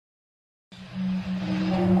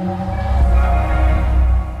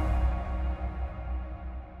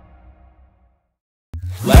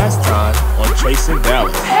Sit down.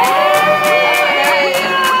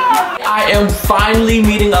 I am finally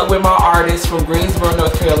meeting up with my artist from Greensboro,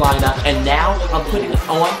 North Carolina, and now I'm putting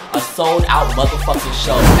on a sold-out motherfucking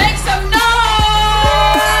show. Make some noise!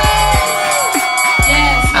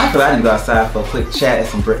 Yes. I feel I need to go outside for a quick chat and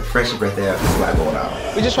some fresh breath air. There's a lot going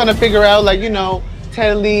on. We're just trying to figure out, like, you know,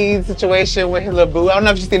 Teddlie's situation with his little boo. I don't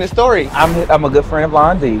know if you've seen the story. I'm a good friend of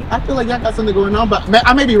Lon D. I feel like y'all got something going on, but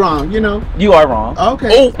I may be wrong, you know? You are wrong. Okay.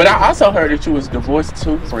 Oh, but I also heard that you was divorced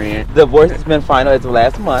too, friend. Divorce has been final as of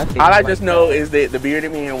last month. All I just know is that the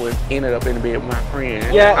bearded man ended up in the bed with my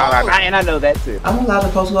friend. Yeah, and I know that too. I'm allowed to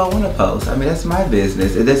post what I want to post. I mean, that's my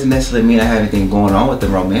business. It doesn't necessarily mean I have anything going on with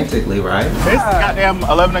them romantically, right? It's goddamn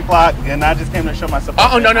 11 o'clock and I just came to show my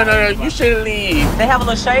support. Oh, no, you shouldn't leave. They have a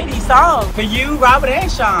little shady song for you, Robert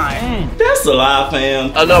and Sean. That's a lie,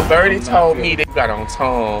 fam. A little birdie told me they got on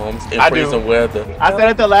Toms in freezing weather. I said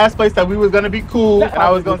at the last place that we was gonna be cool and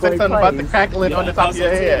I was gonna say something about the crackling on the top of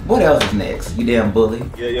your head. What else is next? You damn bully.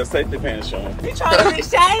 Yeah, your safety pants showing. You trying to be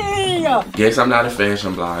shady? Guess I'm not a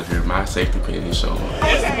fashion blogger. My safety pin is showing.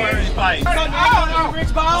 It's a word fight.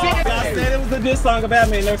 I said it was a good song about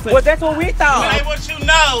me. Well, that's what we thought. Say what you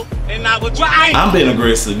know and not what you think. I'm being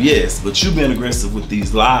aggressive, yes, but you've been aggressive with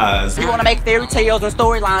these lies. You want to make fairy tales and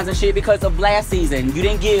storylines and shit because of last season. You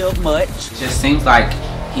didn't give much. Just seems like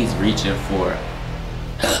he's reaching for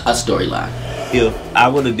a storyline. If I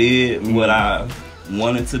would have did what I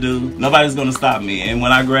wanted to do, nobody's gonna stop me. And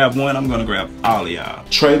when I grab one, I'm gonna grab all of y'all.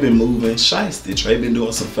 Trey been moving shiesty. Trey been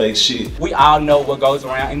doing some fake shit. We all know what goes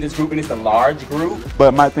around in this group, and it's a large group.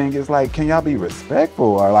 But my thing is, like, can y'all be respectful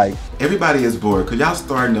or like? Everybody is bored because y'all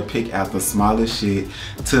starting to pick out the smallest shit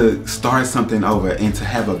to start something over and to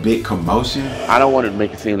have a big commotion. I don't want to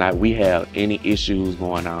make it seem like we have any issues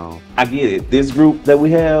going on. I get it. This group that we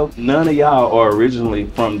have, none of y'all are originally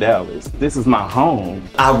from Dallas. This is my home.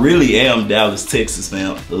 I really am Dallas, Texas,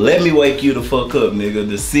 fam. Let me wake you the fuck up, nigga.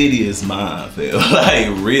 The city is mine, fam. Like,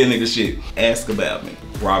 real nigga shit. Ask about me.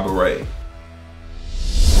 Robert Ray.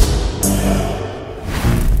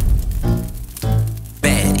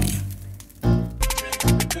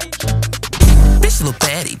 Bitch a little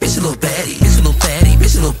baddie, bitch a little baddie, bitch a little baddie,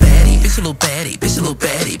 bitch a little baddie, bitch a little baddie, bitch a little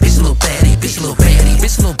baddie, bitch a little baddie, bitch a little baddie,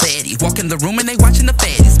 bitch a little baddie. Walk in the room and they watching the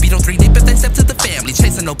fatties. Beat on 3 neighbors, they step to the family.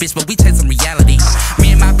 Chasing no bitch, but we chasing reality.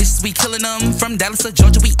 Me and my bitches, we killing them. From Dallas to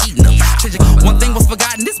Georgia, we eating them. One thing was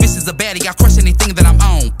forgotten, this bitch is a baddie. I'll crush anything that I'm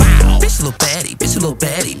on. Bitch a little baddie, bitch a little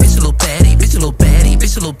baddie, bitch a little baddie, bitch a little baddie,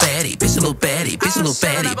 bitch a little baddie, bitch a little baddie, bitch a little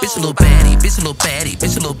baddie, bitch a little baddie, bitch a little baddie,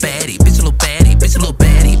 bitch a little baddie, bitch a little baddie, bitch a little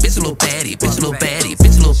baddie, bitch a little baddie, bitch a little baddie,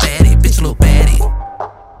 bitch a little baddie, bitch a little baddie.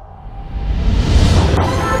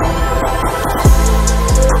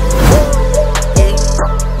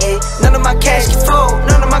 None of my cash is full,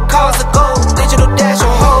 none of my cars are gold. Digital dash on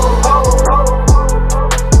hold.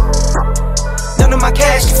 None of my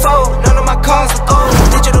cash is full, none of my cars are gold.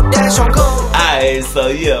 Digital dash on gold. Alright, so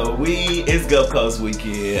yeah, it's Gulf Coast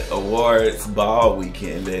weekend, awards ball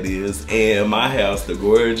weekend that is, and my house, the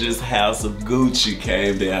gorgeous House of Gucci,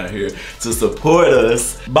 came down here to support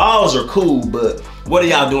us. Balls are cool, but what are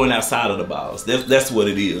y'all doing outside of the balls? That's what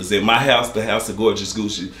it is. In my house, the House of Gorgeous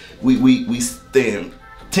Gucci, we stand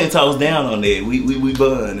 10 toes down on that. We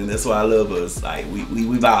bun, and that's why I love us. Like we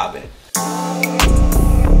vibing.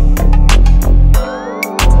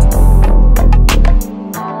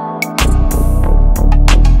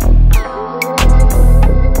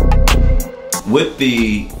 With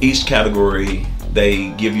each category,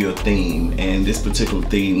 they give you a theme, and this particular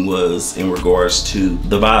theme was in regards to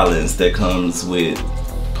the violence that comes with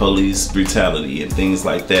police brutality and things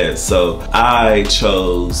like that. So I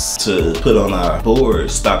chose to put on our board,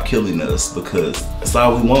 Stop Killing Us, because that's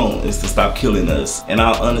all we want is to stop killing us. And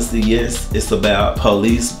I'll honestly, yes, it's about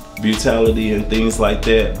police brutality and things like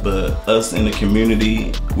that, but us in the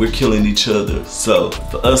community, we're killing each other. So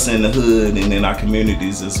for us in the hood and in our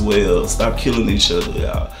communities as well, stop killing each other,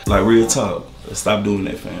 y'all. Like, real talk, let's stop doing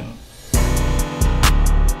that, fam.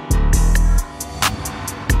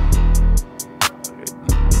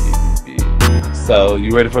 So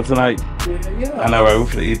you ready for tonight? Yeah. I know, right? We're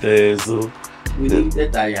finna eat the ass too. We need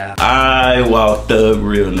that, y'all. I walk thug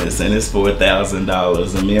realness, and it's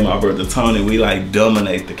 $4,000. And me and my brother Tony, we like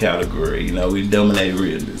dominate the category. You know, we dominate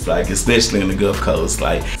realness, like especially in the Gulf Coast.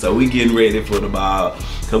 Like, so we getting ready for the ball,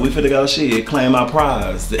 cause we finna go shit, claim our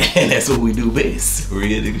prize, and that's what we do best.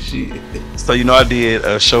 Real nigga shit. So you know, I did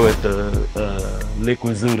a show at the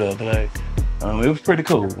Liquid Zoo the other day. It was pretty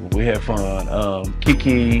cool. We had fun.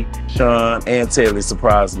 KeeKee, Sean, and Teddlie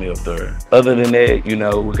surprised me up there. Other than that, you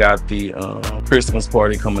know, we got the Christmas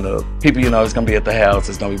party coming up. People, you know, it's gonna be at the house.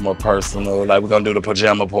 It's gonna be more personal. Like, we're gonna do the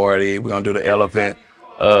pajama party. We're gonna do the elephant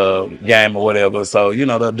game or whatever. So, you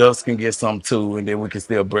know, the adults can get some too, and then we can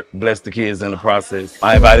still bless the kids in the process.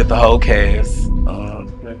 I invited the whole cast.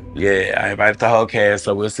 Yeah, I invited the whole cast,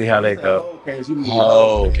 so we'll see how they go.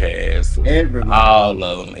 Whole cast. All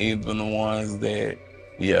of them, even the ones that,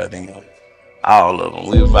 yeah, all of them.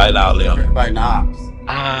 We invite all of them. Everybody knobs.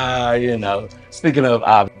 You know, speaking of,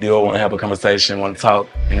 Dior want to have a conversation, want to talk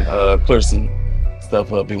and clear some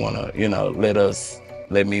stuff up. He want to, you know,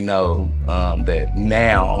 let me know that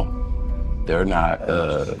now they're not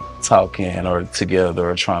talking or together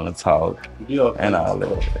or trying to talk and all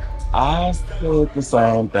that. I said the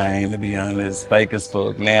same thing, to be honest, fake as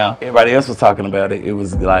fuck. Now, everybody else was talking about it. It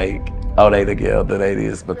was like, oh, they together, they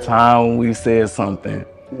this. But time when we said something,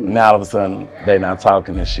 now all of a sudden, they not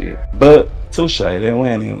talking and shit. But touche, they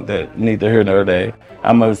went that neither here nor there.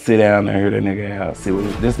 I'm gonna sit down and hear that nigga out. See,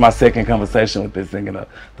 this is my second conversation with this nigga.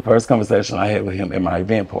 The first conversation I had with him at my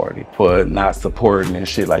event party for not supporting and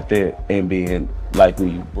shit like that and being like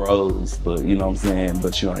we bros, but you know what I'm saying,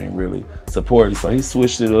 but you ain't really supporting. So he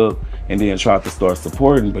switched it up and then tried to start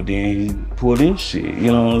supporting, but then he pulled in shit,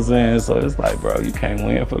 you know what I'm saying? So it's like, bro, you can't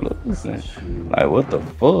win for losing. Like, what the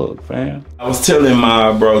fuck, fam? I was telling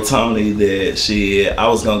my bro Tony that shit, I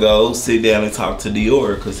was gonna go sit down and talk to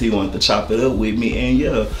Dior because he wanted to chop it up with me, and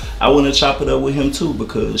yeah, I want to chop it up with him too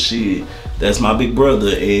because shit, that's my big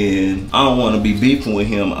brother, and I don't want to be beefing with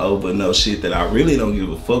him over no shit that I really don't give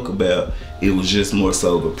a fuck about. It was just more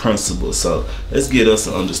so of a principle. So let's get us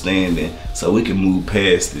an understanding so we can move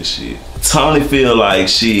past this shit. Tony feel like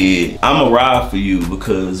shit, I'ma ride for you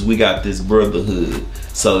because we got this brotherhood.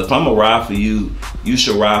 So if I'ma ride for you, you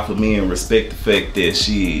should ride for me and respect the fact that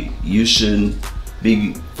shit, you shouldn't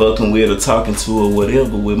be fucking with or talking to or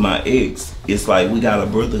whatever with my ex. It's like, we got a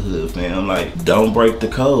brotherhood, fam. Like, don't break the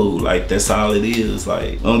code. Like, that's all it is.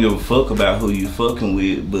 Like, I don't give a fuck about who you fucking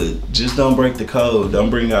with, but just don't break the code.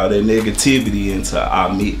 Don't bring all that negativity into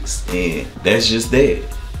our mix. And that's just that.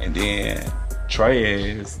 And then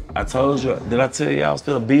Trey ass, I told you, did I tell you I was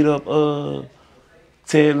still beat up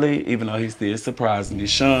Teddlie, even though he still surprised me.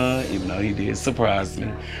 Sean, even though he did surprise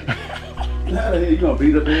me. How the hell you gonna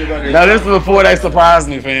beat up everybody? No, this was before they surprised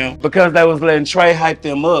me, fam. Because they was letting Trey hype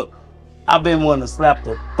them up. I've been wanting to slap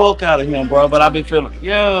the fuck out of him, bro. But I be feeling,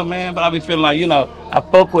 yeah, man. But I be feeling like, you know, I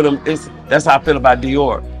fuck with him. That's how I feel about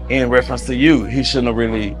Dior. In reference to you, he shouldn't have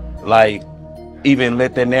really, like, even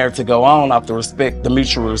let that narrative go on off the respect, the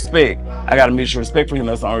mutual respect. I got a mutual respect for him.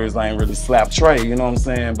 That's the only reason I ain't really slapped Trey, you know what I'm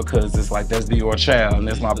saying? Because it's like, that's Dior child and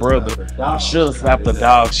that's my brother. I should have slapped the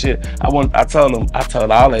dog shit. I told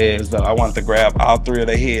all the ass that I wanted to grab all three of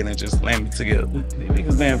their head and just slam it together. These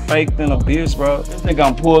niggas been fake than a bitch, bro. This nigga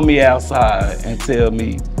gonna pull me outside and tell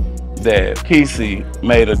me that Quisi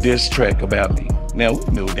made a diss track about me. Now we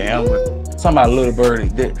knew damn well. Somebody, a little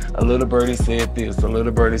birdie said this, a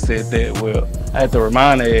little birdie said that. Well, I had to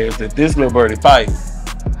remind their ass that this little birdie fight.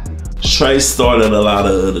 Trey started a lot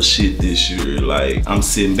of other shit this year. Like, I'm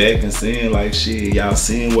sitting back and saying like, shit, y'all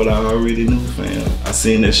seen what I already knew, fam. I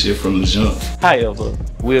seen that shit from the jump. However,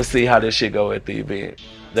 we'll see how this shit go at the event.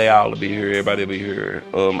 They all will be here, everybody will be here.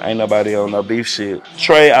 Ain't nobody on no beef shit.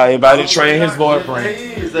 Trey, I invited Trey and his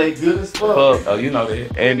boyfriend. They good as fuck. Oh, you know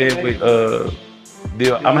that. And then we,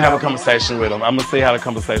 I'm gonna have a conversation with him. I'm gonna see how the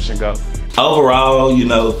conversation goes. Overall, you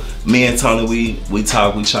know, me and Tony, we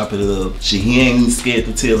talk, we chop it up. Shit, he ain't scared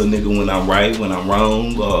to tell a nigga when I'm right, when I'm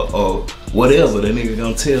wrong, or whatever. The nigga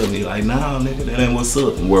gonna tell me, like, nah, nigga, that ain't what's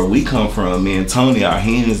up. Where we come from, me and Tony, our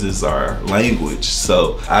hands is our language.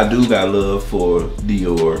 So I do got love for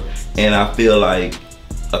Dior, and I feel like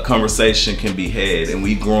a conversation can be had, and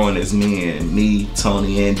we growing as men, me,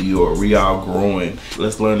 Tony, and Dior, we all growing.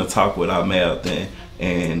 Let's learn to talk with our mouth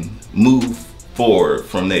and move forward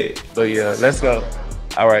from that. But yeah, let's go.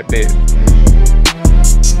 All right, bet. Speed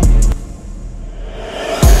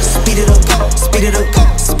it up, speed it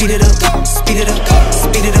up, speed it up, speed it up,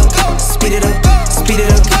 speed it up, speed it up, speed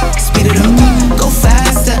it up, speed it up. Go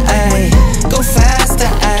faster, ayy. Go faster,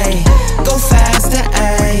 ayy. Go faster,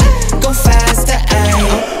 ayy. Go faster,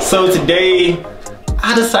 ayy. So today,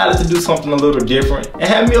 I decided to do something a little different and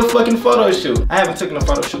have me a fucking photo shoot. I haven't taken a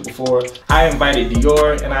photo shoot before. I invited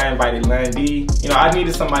Dior and I invited Lon D. You know, I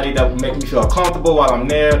needed somebody that would make me feel comfortable while I'm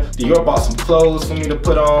there. Dior bought some clothes for me to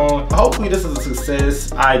put on. Hopefully this is a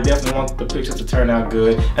success. I definitely want the pictures to turn out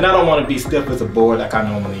good, and I don't want to be stiff as a board like I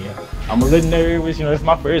normally am. I'm a little nervous, you know, it's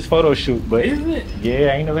my first photo shoot, but is it?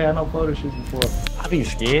 Yeah, I ain't never had no photo shoot before. I be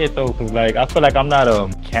scared though, cause like I feel like I'm not a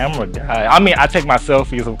camera guy. I mean, I take my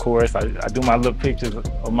selfies, of course. I do my little pictures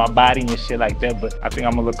of my body and shit like that. But I think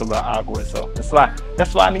I'm gonna look a little awkward. So that's why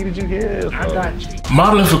I needed you here. So. I got you.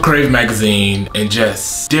 Modeling for Crave magazine and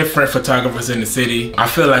just different photographers in the city. I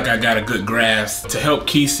feel like I got a good grasp to help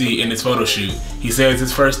Quisi in this photo shoot. He says it's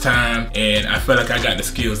his first time, and I feel like I got the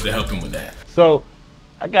skills to help him with that. So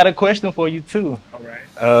I got a question for you too. All right.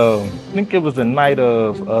 I think it was the night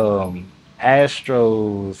of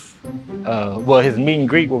Astro's, well, his meet and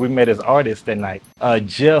greet where we met as artists that night.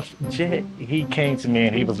 Jett, he came to me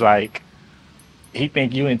and he was like, he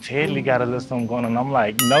think you and Teddlie got a little something going on. I'm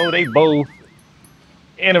like, no, they both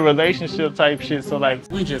in a relationship type shit. So like,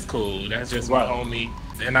 we just cool. That's just my homie.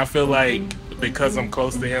 And I feel like because I'm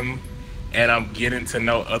close to him and I'm getting to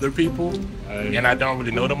know other people and I don't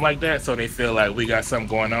really know them like that, so they feel like we got something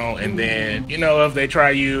going on. And then, you know, if they try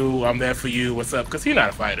you, I'm there for you, what's up? Because he's not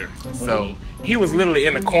a fighter. So he was literally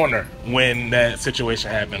in the corner when that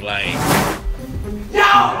situation happened. Like,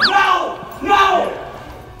 no!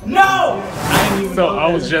 So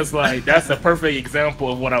I was just like, that's a perfect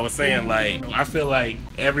example of what I was saying. Like, I feel like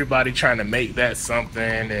everybody trying to make that something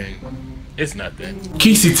and it's nothing.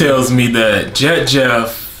 Quisi tells me that Jett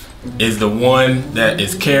Jeff is the one that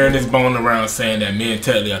is carrying his bone around saying that me and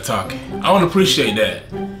Teddlie are talking. I don't appreciate that.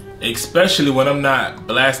 Especially when I'm not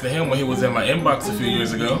blasting him when he was in my inbox a few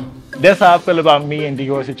years ago. That's how I feel about me and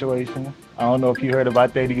Dior situation. I don't know if you heard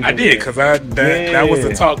about that either. I did, because that was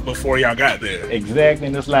the talk before y'all got there. Exactly,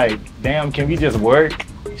 and it's like, damn, can we just work?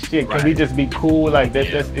 Shit, can we just be cool? Like,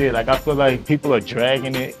 that's it. Like, I feel like people are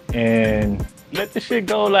dragging it, and let the shit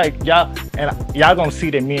go. Like, y'all gonna see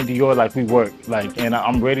that me and Dior, like, we work. Like, and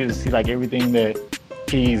I'm ready to see, like, everything that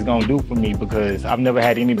he's gonna do for me, because I've never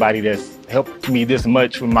had anybody that's helped me this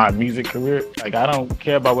much with my music career. Like, I don't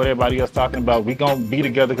care about what everybody else talking about. We gonna be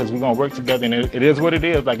together because we gonna work together, and it is what it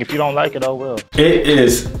is. Like, if you don't like it, oh well. It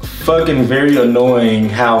is fucking very annoying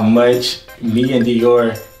how much me and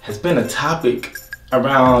Dior has been a topic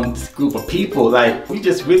around this group of people. Like, we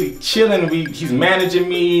just really chilling. He's managing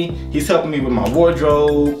me. He's helping me with my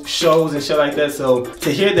wardrobe, shows and shit like that. So to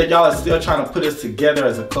hear that y'all are still trying to put us together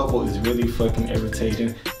as a couple is really fucking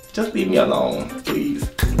irritating. Just leave me alone, please.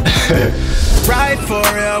 Ride for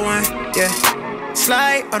a real one, yeah.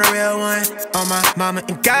 Slide on a real one. On my mama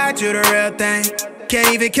and God, you the real thing.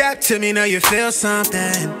 Can't even cap to me, know you feel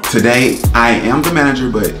something. Today, I am the manager,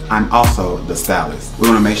 but I'm also the stylist. We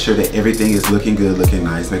want to make sure that everything is looking good, looking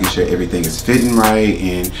nice, making sure everything is fitting right,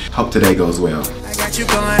 and hope today goes well. I got you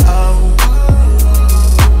going, oh.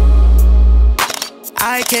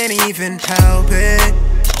 I can't even help it.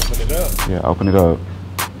 Open it up. Yeah, open it up.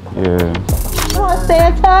 Yeah. Oh,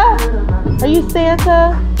 Santa? Are you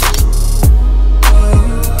Santa?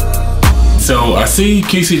 So I see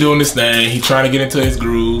Quisi doing this thing. He trying to get into his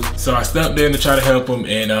groove. So I stepped in to try to help him,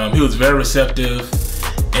 and he was very receptive.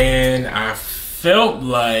 And I felt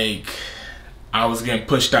like I was getting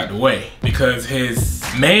pushed out the way because his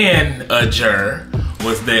manager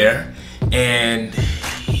was there, and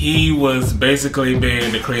he was basically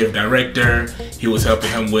being the creative director. He was helping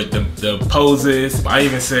him with the poses. I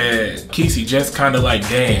even said, Quisi just kind of like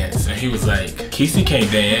dance. And he was like, Quisi can't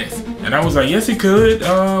dance. And I was like, yes, he could.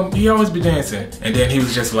 He always be dancing. And then he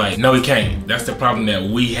was just like, no, he can't. That's the problem that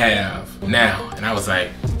we have now. And I was like,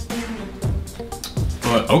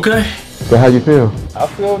 but okay. So how you feel? I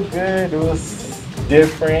feel good. It was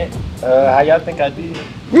different. How y'all think I did?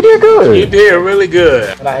 You did good. You did really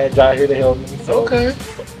good. And I had y'all here to help me. So. Okay.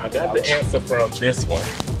 I got the answer from this one.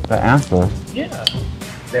 The answer? Yeah.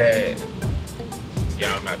 That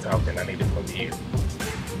y'all not talking. I need it from you.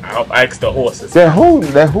 I asked the horses. That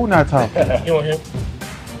who not talking? You want him?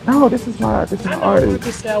 No, this is my artist.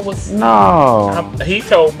 This guy was. No. He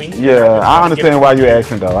told me. Yeah, I understand why you're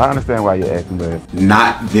asking though. I understand why you're asking, but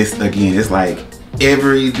not this again. It's like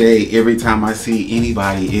every day, every time I see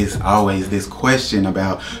anybody, it's always this question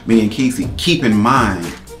about me and Quisi. Keep in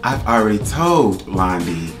mind, I've already told Lon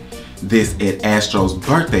D this at Astro's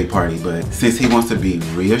birthday party, but since he wants to be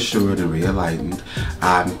reassured and re-enlightened,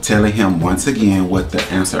 I'm telling him once again what the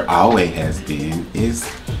answer always has been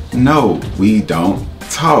is no, we don't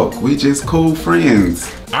talk. We just cool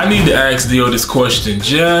friends. I need to ask Dior this question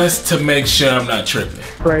just to make sure I'm not tripping.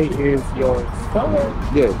 Trey is your son?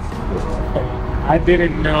 Yes. I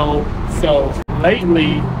didn't know. So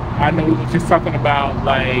lately, I know we were just talking about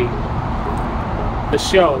like the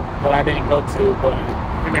show that I didn't go to, but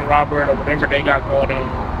him and Robert or whatever they got going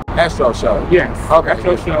on. Astro show. Yes. Okay.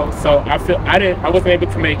 Astro show. So I wasn't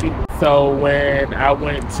able to make it. So when I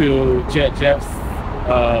went to Jett Jeff's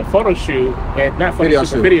photo shoot, and not photo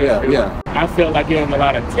shoot, but video shoot, I felt like it was a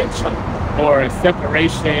lot of tension. or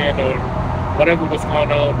separation or whatever was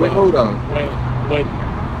going on. Wait, hold on. But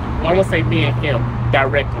I won't say me and him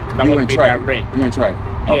directly. I want to be direct. You and Trey.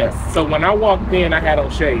 Okay. Yes. So when I walked in, I had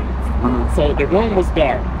on shades. So the room was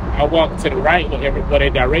dark. I walked to the right where they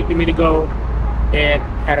directed me to go, and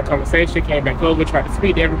had a conversation. Came back over, tried to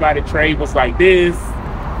speak to everybody. Trey was like this.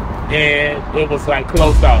 And it was like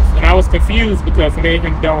closed off. And I was confused because me and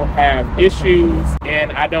him don't have issues.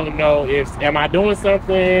 And I don't know am I doing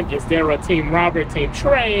something? Is there a Team Robert, Team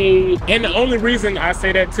Trey? And the only reason I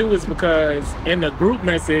say that too is because in the group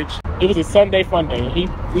message, it was a Sunday fun day.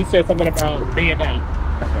 He said something about being out.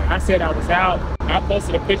 I said I was out. I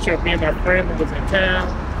posted a picture of me and my friend who was in town.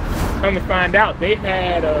 Come to find out, they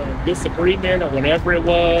had a disagreement or whatever it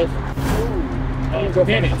was.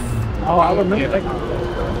 Dennis. Oh, I remember that.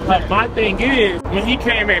 But my thing is, when he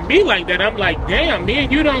came at me like that, I'm like, damn, me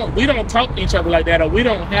and you we don't talk to each other like that, or we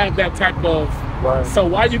don't have that type of. Right. So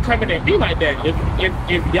why you coming at me like that?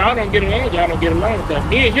 If y'all don't get along, y'all don't get along. But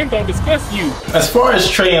me and him don't discuss you. As far as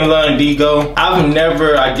Trey and Lon D go, I've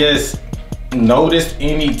never, I guess, noticed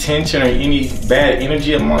any tension or any bad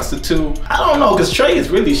energy amongst the two. I don't know, because Trey is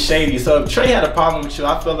really shady. So if Trey had a problem with you,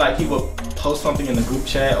 I feel like he would post something in the group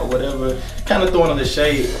chat or whatever, kind of throwing on the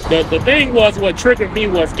shade. The thing was, what triggered me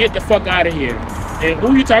was get the fuck out of here. And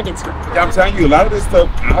who you talking to? I'm telling you, a lot of this stuff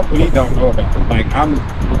I really don't know about. Like,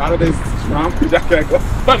 a lot of this drama, I can't go.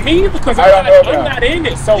 But me, because I'm not in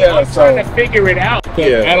it, so I'm trying to figure it out.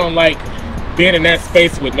 Because I don't like being in that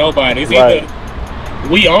space with nobody. It's either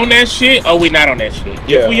we on that shit or we not on that shit.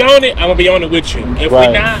 If we on it, I'm gonna be on it with you. If we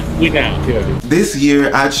not, we not. This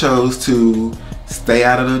year, I chose to stay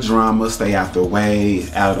out of the drama, stay out the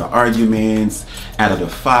way, out of the arguments, out of the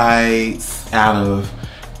fights, out of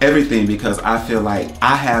everything, because I feel like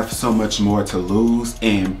I have so much more to lose,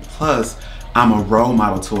 and plus I'm a role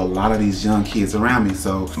model to a lot of these young kids around me.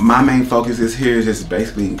 So my main focus is here is just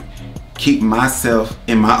basically keep myself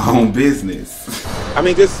in my own business. I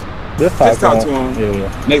mean, just talk to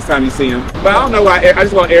him next time you see him. But I don't know why, I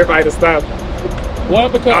just want everybody to stop. Well,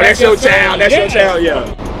 because that's your child, that's your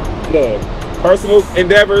child, Look, personal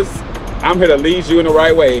endeavors, I'm here to lead you in the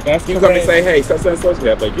right way. That's you come and say, hey, such and such,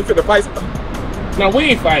 like, you finna fight something? No, we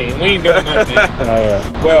ain't fighting. We ain't doing nothing.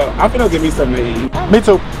 Well, I'm finna give me something to eat. Me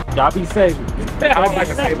too. Y'all be safe. I like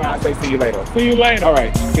to say, I say see you later. See you later. All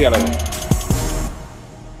right, see you later.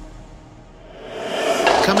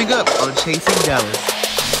 Coming up on Chasing Dallas.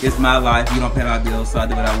 It's my life. You don't pay my bills, so I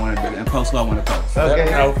do what I want to do and post what I want to post. Okay.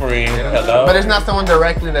 No friend. Hello. But it's not someone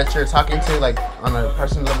directly that you're talking to, like on a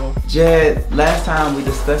personal level. Jett, last time we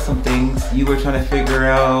discussed some things, you were trying to figure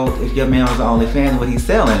out if your man was the OnlyFans, what he's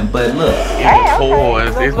selling. But look,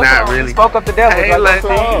 it's not really. Spoke up the devil. Hey,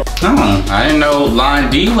 I didn't know Lon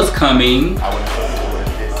D was coming.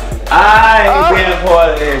 I ain't been a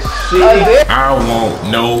part of that shit. I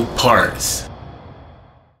want no parts.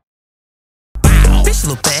 Bitch a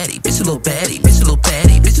little baddie, bitch a little baddie, bitch a little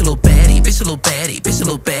baddie, bitch a little baddie, bitch a little baddie, bitch a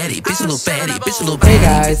little baddie, bitch a little baddie, bitch a little baddie. Hey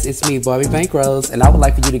guys, it's me, Bobby Bankrose, and I would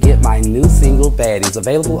like for you to get my new single, Baddies,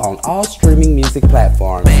 available on all streaming music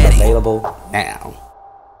platforms. Available now.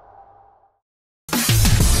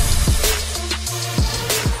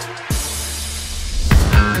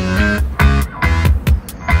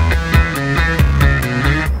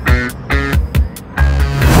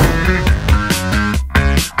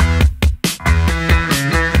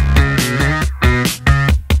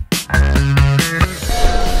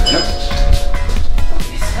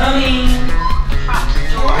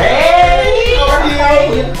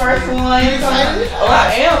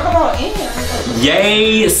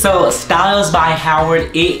 Yay! So Styles by Howard,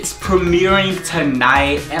 it's premiering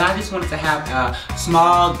tonight, and I just wanted to have a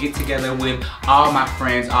small get together with all my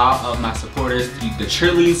friends, all of my supporters. The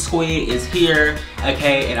cheerleading squad is here,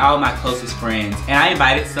 okay, and all my closest friends, and I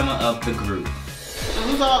invited some of the group.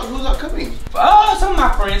 Who's all coming? Some of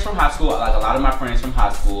my friends from high school, like a lot of my friends from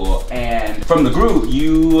high school, and from the group,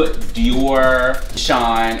 you, Dior,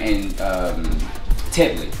 Sean, and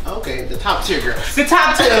Teddlie. Okay, the top tier girls. The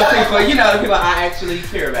top tier people, you know, the people I actually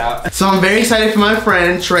care about. So I'm very excited for my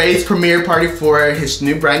friend Trey's premiere party for his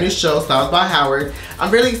brand new show, Styles by Howard. I'm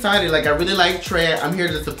really excited. Like, I really like Trey. I'm here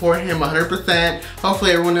to support him 100%.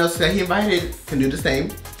 Hopefully everyone else that he invited can do the same.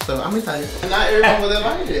 So I'm excited. Not everyone was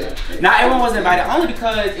invited. Not everyone was invited, only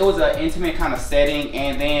because it was an intimate kind of setting,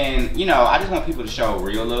 and then, you know, I just want people to show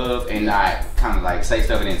real love and not kind of like say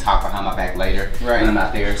stuff and then talk behind my back later when I'm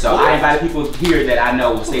not there. So I invited people here that I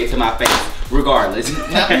know will say it to my face regardless.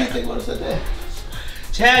 Now who do you think would have said that?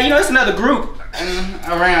 Chad, you know, it's another group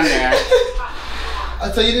around there.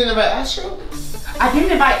 So you didn't invite Astro? I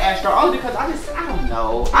didn't invite Astro only because I don't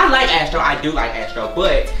know. I like Astro, I do like Astro,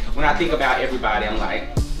 but when I think about everybody, I'm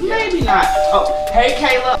like, maybe not. Oh, hey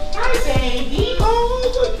Kayla. Hi baby.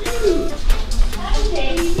 Oh, look cute. Hi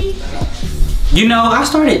baby. You know, I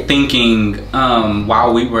started thinking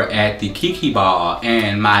while we were at the KeeKee ball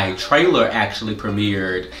and my trailer actually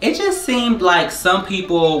premiered, it just seemed like some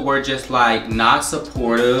people were just like not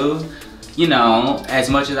supportive, you know, as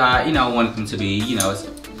much as I, you know, wanted them to be, you know, it's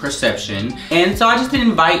perception. And so I just didn't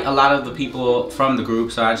invite a lot of the people from the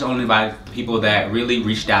group, so I just only invited the people that really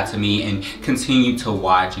reached out to me and continue to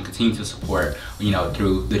watch and continue to support, you know,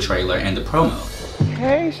 through the trailer and the promo.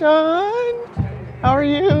 Hey Sean, how are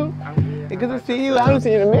you? It's good to see you. I haven't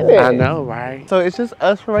seen you in a minute. I know, right? So it's just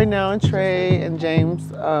us for right now, and Trey and James.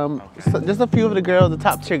 So just a few of the girls, the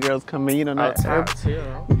top tier girls coming. You know, not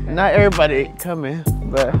everybody coming,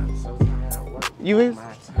 but you is.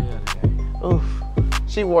 Oof,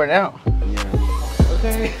 she worn out. Yeah.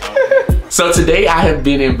 Okay. So today I have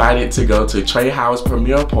been invited to go to Trey Howard's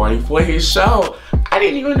premiere party for his show. I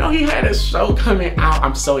didn't even know he had a show coming out.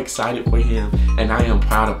 I'm so excited for him, and I am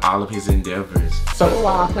proud of all of his endeavors. So what are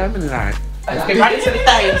y'all planning tonight? Get right into the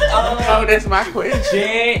thing. Oh, that's my question.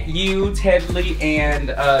 Jett, you, Teddlie, and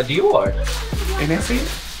Dior. And that's it?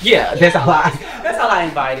 Yeah, that's all I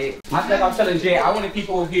invited. I think I'm telling Jett, I wanted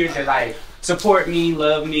people here to like support me,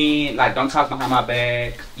 love me, like don't talk behind my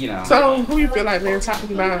back, you know. So who you feel like they're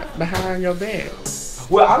talking about behind your back?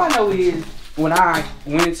 Well, all I know is when I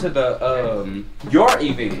went into the your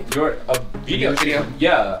event, your video,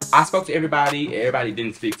 yeah, I spoke to everybody. Everybody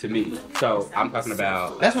didn't speak to me, so I'm talking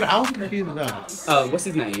about. That's what I was confused about. What's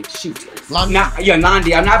his name? Shoot. Lon D. Yeah, Lon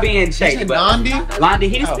D. I'm not being shady, but Lon D. Lon D.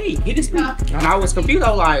 He didn't speak. He didn't speak, and I was confused. I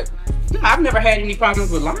was like, I've never had any problems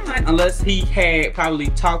with Lon unless he had probably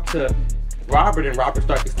talked to Robert and Robert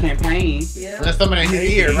started his campaign. Yeah. That's somebody in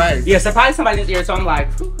his ear, right? Yeah, so probably somebody in his ear. So I'm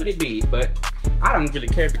like, who could it be? But I don't really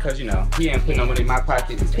care because, you know, he ain't putting no money in my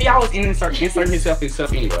pocket. He always insert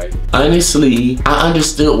himself anyway. Honestly, I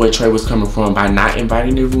understood where Trey was coming from by not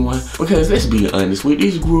inviting everyone. Because let's be honest, with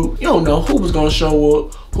this group, you don't know who was gonna show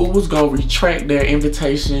up, who was gonna retract their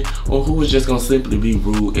invitation, or who was just gonna simply be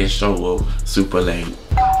rude and show up super late.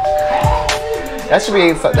 That should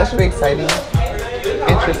be exciting,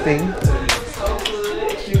 interesting.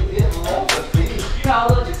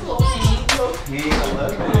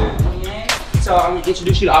 So I'm gonna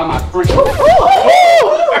introduce you to all my friends.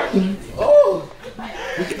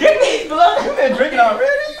 You've been drinking already?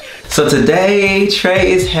 So today,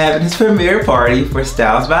 Trey is having his premiere party for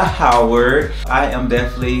Styles by Howard. I am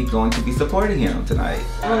definitely going to be supporting him tonight.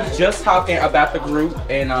 I was just talking about the group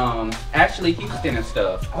and actually Houston and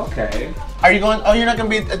stuff. Okay. Are you going? Oh, you're not gonna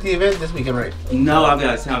be at the event this weekend, right? No, I've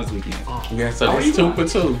got a town this weekend. Yeah, so it's 2 for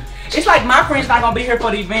 2. It's like my friends not gonna be here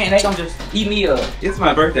for the event and they gonna just eat me up. It's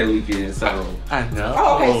my birthday weekend, so. I know.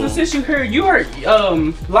 Oh, okay, so since you're here, you are,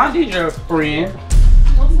 Lon D's your friend.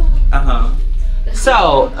 Uh-huh.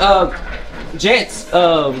 So, Jett's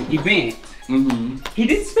event, he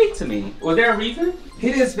didn't speak to me. Was there a reason?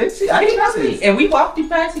 He didn't speak to you? He did not speak. And we walked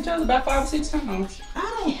past each other about 5 or 6 times. I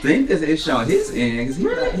don't think there's an issue on his end,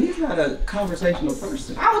 because he's not a conversational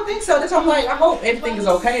person. I don't think so. That's why I'm like, I hope everything is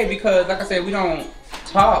okay, because like I said, we don't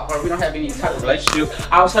talk or we don't have any type of relationship.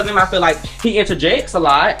 I was telling him I feel like he interjects a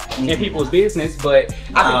lot in people's business, but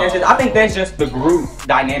I think that's just the group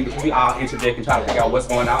dynamic. We all interject and try to figure out what's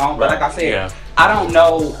going on. But like I said, I don't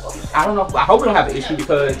know. I hope we don't have an issue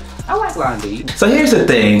because I like Lon D. So here's the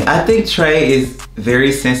thing. I think Trey is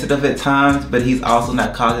very sensitive at times, but he's also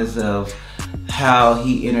not cognizant of how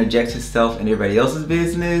he interjects himself in everybody else's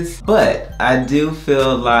business. But I do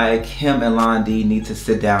feel like him and Lon D need to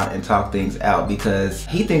sit down and talk things out, because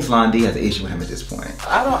he thinks Lon D has an issue with him at this point.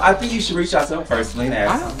 I think you should reach out to him personally and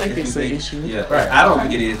ask him. I don't think it's an issue. Yeah, right. I don't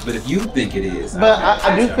think it is, but if you think it is. But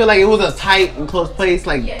I do feel like it was a tight and close place.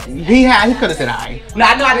 Like he could have said I. No,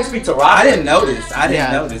 I know I didn't speak to Robert. I didn't notice. I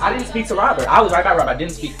didn't speak to Robert. I was right by Robert. I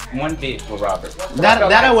didn't speak one bit with Robert.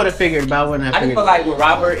 That I would have figured, but I wouldn't have figured. I just feel like with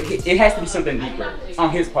Robert, it has to be something deeper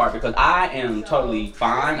on his part, because I am totally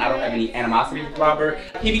fine. I don't have any animosity with Robert.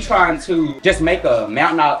 He be trying to just make a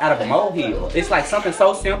mountain out of a molehill. It's like something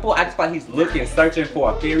so simple. I just feel like he's searching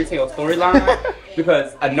for a fairy tale storyline,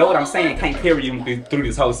 because I know what I'm saying can't carry him through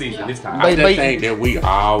this whole season this time. I just think that we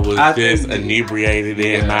all was just inebriated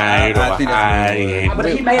that night or high,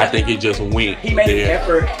 and I think he just went. He made an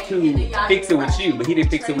effort to fix it with you, but he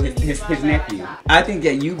didn't fix it with his nephew. I think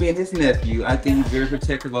that you being his nephew, I think he's very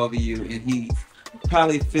protective over you, and he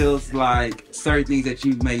probably feels like certain things that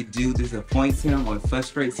you may do disappoints him or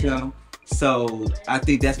frustrates him. So I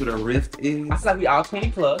think that's what a rift is. I feel like we all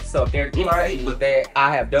 20 plus, so if there's anything with that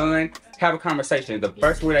I have done, have a conversation. The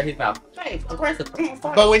first word that hits out, hey, aggressive.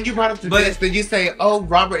 But when you brought up this, did you say, "Oh,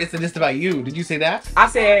 Robert, it's a list about you"? Did you say that? I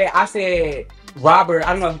said, Robert.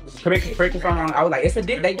 I don't know. Correct me if I'm wrong. I was like, it's a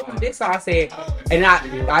dick. They doing this. So I said, and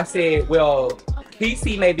I said, well,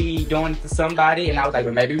 Quisi may be doing it to somebody, and I was like,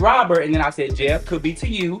 well, maybe Robert. And then I said, Jeff could be to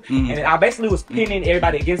you. And then I basically was pinning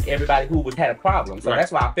everybody against everybody who had a problem. So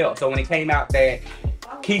that's why I felt. So when it came out that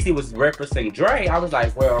Quisi was referencing Dre, I was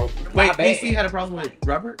like, well, wait, Quisi had a problem with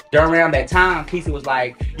Robert? Around that time, Quisi was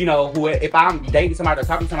like, you know, if I'm dating somebody or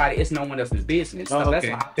talking to somebody, it's no one else's business. So that's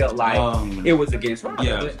why I felt like it was against Robert.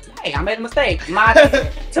 Yeah. But, hey, I made a mistake. My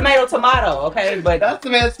tomato, okay? But that's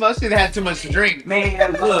the man supposed to have too much to drink.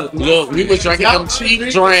 Man, look, we were drinking them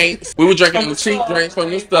cheap drinks. We were drinking them cheap drinks from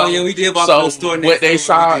the store. Oh yeah, we did walk so to the store. What they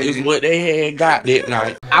saw is what they had got that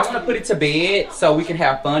night. I want to put it to bed so we can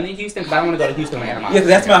have fun in Houston, because I don't want to go to Houston with Animal. Yeah,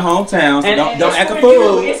 that's my hometown. So And don't act a for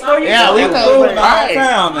fool. you. It's for you. Yeah, we know know. my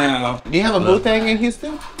hometown now. Do you have a boo thing in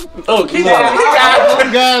Houston? Oh, He got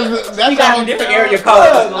a different area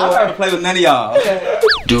code. I'm trying to play with none of y'all.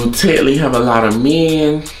 Do Teddlie have a lot of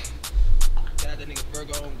men?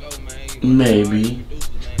 Maybe.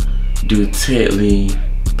 Do Teddlie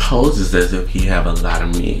poses as if he have a lot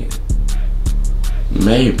of men?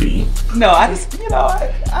 Maybe. No, I just, you know,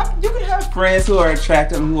 you can have friends who are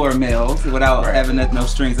attractive who are males without having no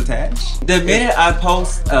strings attached. The minute I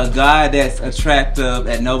post a guy that's attractive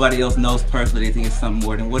that nobody else knows personally, they think it's something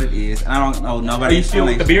more than what it is. And I don't know nobody. Are you still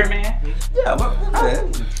with the beard man? Yeah,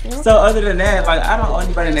 well, so other than that, like, I don't owe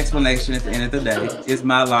anybody an explanation at the end of the day. It's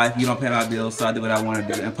my life. You don't pay my bills, so I do what I want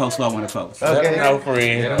to do and post what I want to post. Okay. No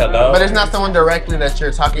friend. Hello. But it's not someone directly that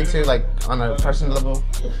you're talking to, like on a personal level,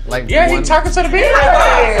 like he talking to the beard.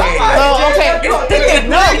 Oh, okay.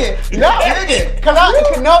 Nugget. Because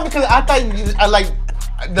I thought I like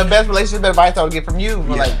the best relationship advice I would get from you.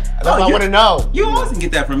 But like, that's what I want to know. You always can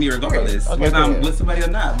get that from me regardless, whether I'm with somebody or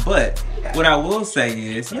not. But what I will say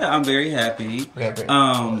is, yeah, I'm very happy.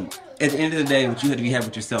 At the end of the day, what you have to be happy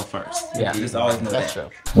with yourself first. Yeah, just always know that. True.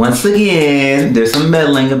 Once again, there's some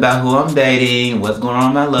meddling about who I'm dating, what's going on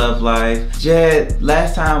in my love life. Jett,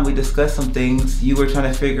 last time we discussed some things, you were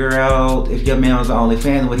trying to figure out if your man was the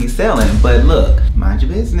OnlyFans and what he's selling. But look, mind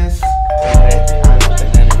your business.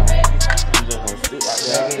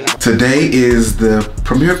 Today is the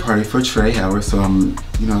premiere party for Trey Howard, so I'm,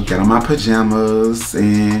 got on my pajamas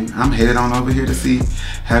and I'm headed on over here to see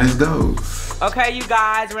how this goes. Okay, you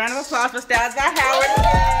guys, round of applause for Styles by Howard.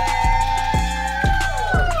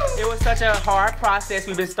 It was such a hard process.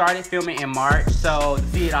 We've been started filming in March, so to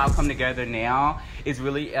see it all come together now is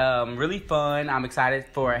really, really fun. I'm excited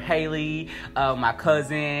for Haley, my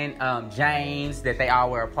cousin, James, that they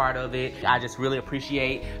all were a part of it. I just really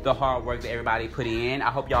appreciate the hard work that everybody put in.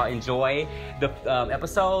 I hope y'all enjoy the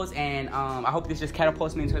episodes, and I hope this just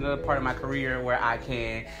catapults me into another part of my career where I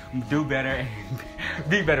can do better and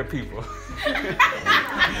be better people.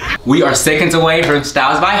 We are seconds away from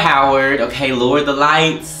Styles by Howard. Okay, lower the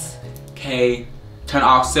lights. Okay, turn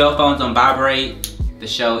off cell phones on vibrate. The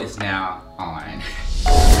show is now on.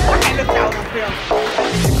 Okay, look out on film.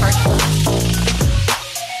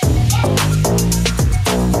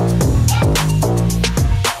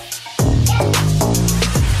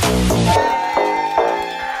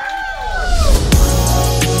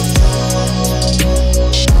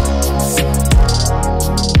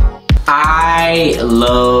 I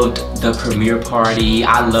loved the premiere party.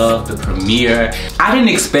 I loved the premiere. I didn't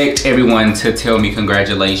expect everyone to tell me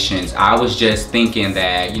congratulations. I was just thinking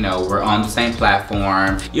that, we're on the same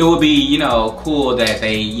platform. It would be, cool that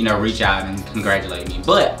they, reach out and congratulate me.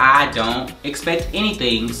 But I don't expect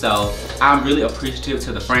anything. So I'm really appreciative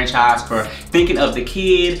to the franchise for thinking of the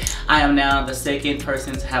kid. I am now the second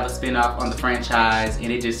person to have a spinoff on the franchise,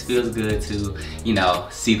 and it just feels good to,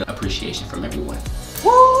 see the appreciation from everyone.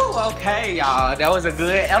 Woo! Okay, y'all. That was a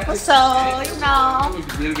good episode, It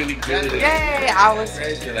was really, really good. Yay! I was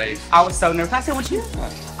so nervous. Can I sit with you?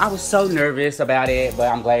 I was so nervous about it,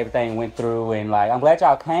 but I'm glad everything went through, and I'm glad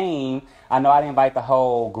y'all came. I know I didn't invite the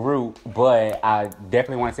whole group, but I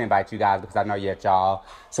definitely wanted to invite you guys because I know that y'all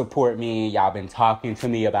support me. Y'all been talking to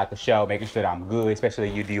me about the show, making sure that I'm good, especially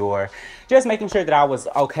you, Dior. Just making sure that I was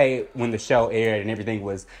okay when the show aired and everything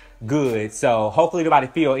was good. So hopefully nobody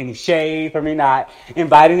feel any shade for me not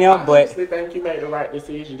inviting them. But I honestly think you made the right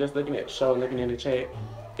decision just looking at the show and looking in the chat.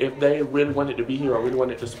 if they really wanted to be here or really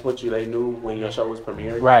wanted to support you, they knew when your show was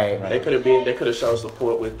premiering. Right. They could have showed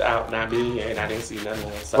support without not being here, and I didn't see none of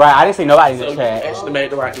them. So, right, I didn't see nobody in the chat. You actually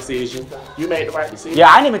made the right decision. You made the right decision. Yeah,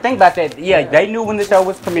 I didn't even think about that. Yeah, they knew when the show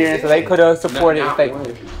was premiering, so they could have supported if they.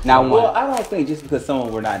 Not one. Well, I don't think just because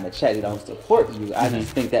someone were not in the chat, they don't support you. I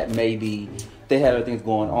just think that maybe they had other things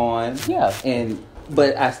going on. Yeah.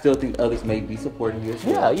 But I still think others may be supporting you as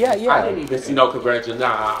well. Yeah. I didn't even see no congratulations.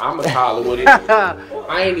 Nah, I'm a call it what it is.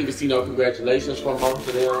 I ain't even see no congratulations from most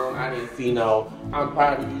of them. I didn't see no, I'm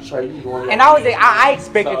proud of you, Trey. You going And I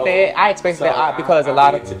expected that. I expected that because a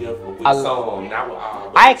lot of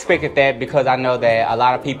I expected that because I know that a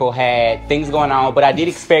lot of people had things going on, but I did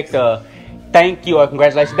expect a thank you or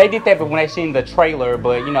congratulations. They did that when they seen the trailer,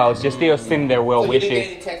 but you know, just still sending their well wishes. You didn't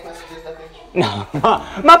get any text messages, I think? No,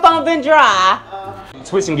 my phone been dry.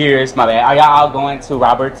 Switching gears, my bad. Are y'all all going to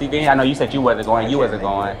Robert's event? I know you said you wasn't going. You wasn't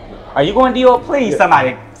going. Are you going, Dior? Please,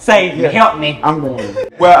 somebody save me, help me. I'm going.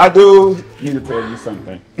 Well, I do need to tell you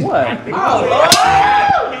something. What? Oh,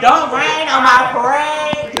 Lord. Don't rain on my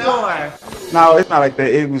parade, Dior. No, it's not like that.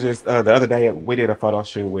 It was just the other day we did a photo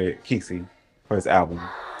shoot with Quisi for his album.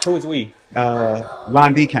 Who is we?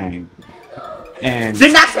 Lon D came. And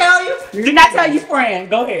did not tell you? Did not tell you, friend.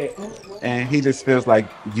 Go ahead. And he just feels like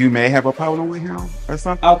you may have a problem with him or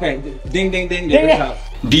something. Okay, ding, ding, ding.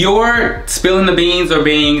 Dior spilling the beans or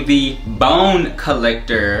being the bone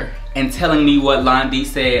collector and telling me what Lon D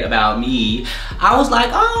said about me. I was like,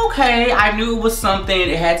 oh, okay. I knew it was something.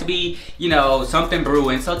 It had to be, you know, something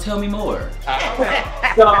brewing. So tell me more.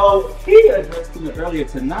 So he addressed to me earlier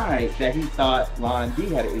tonight that he thought Lon D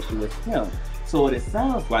had an issue with him. So what it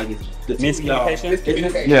sounds like is the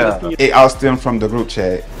miscommunication. Yeah, it all stemmed from the group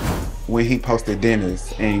chat when he posted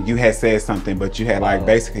Dennis and you had said something, but you had like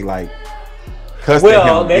basically like cussed at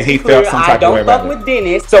him and he felt some type of way about it. I don't fuck with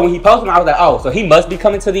Dennis. So when he posted him, I was like, oh, so he must be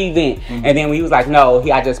coming to the event. And then when he was like, no,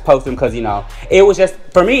 I just posted him because, you know, it was just,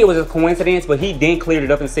 for me, it was a coincidence, but he then cleared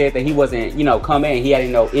it up and said that he wasn't, you know, coming and he had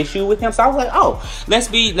no issue with him. So I was like, oh, let's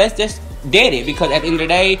just dead it, because at the end of the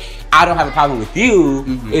day, I don't have a problem with you.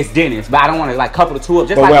 It's Dennis, but I don't want to like couple the two up.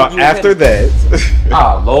 Just but like well, after that,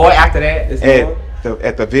 oh Lord, after that,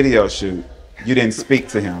 at the video shoot, you didn't speak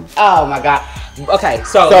to him. Oh my God. Okay,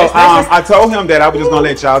 so I told him that I was just gonna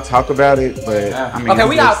let y'all talk about it, but I mean, okay,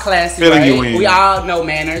 we all classy, right? You in. We all know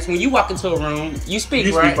manners. When you walk into a room, you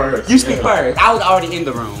speak, right? You speak first. I was already in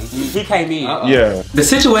the room. He came in. Yeah. The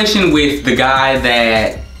situation with the guy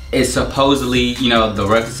that is supposedly, you know, the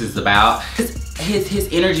ruckus is about, his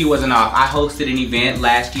energy wasn't off. I hosted an event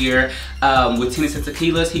last year with Tennessee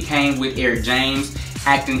Tequilas. He came with Eric James,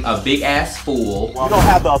 acting a big ass fool. You don't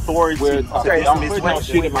have the authority to say don't put no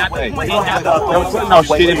shit in my face. You don't have the authority to put no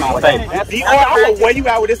shit in my face. I'm gonna wear you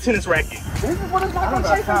out with this tennis racket. This is what it's like to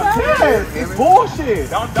chase down. It's bullshit.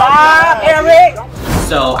 Stop, Eric.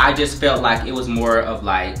 So I just felt like it was more of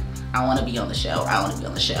like, I want to be on the show. I want to be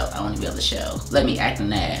on the show. I want to be on the show. Let me act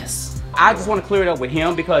an ass. I just want to clear it up with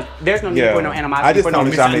him because there's no need for no animosity. I just don't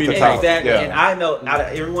need to talk. Exactly. Yeah. And I know out of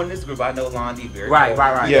everyone in this group, I know Lon D very well.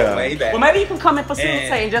 Right. Yeah. Way back. Well, maybe you can come and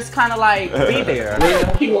facilitate and just kind of like be there.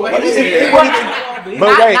 But wait,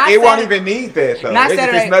 it won't even need that though.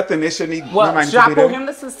 If it's nothing, it shouldn't need. Well, should I pull him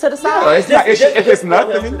to the side? Yeah, if it's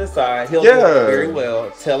nothing, to the side, he'll do it very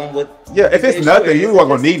well. Tell him what. Yeah, if it's nothing, you aren't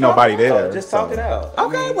gonna need nobody there. Just talk it out.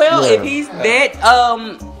 Okay, well, if he's that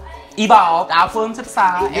evolved, I'll pull him to the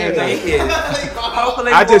side.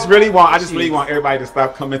 Hopefully, I just really want everybody to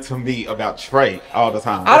stop coming to me about Trey all the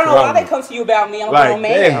time. I don't know why they come to you about me. I'm like, a grown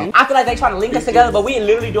man. I feel like they trying to link us together, but we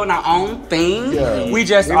literally doing our own thing. Yeah. We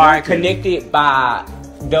just are connected by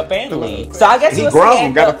the family. So I guess he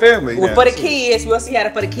grown, got a family. Well, for the kids, we'll see how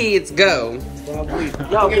for the kids go. If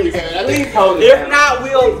not,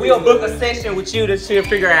 we'll book a session with you to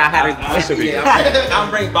figure out how to. I'll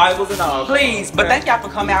bring Bibles and all. Please, but thank y'all for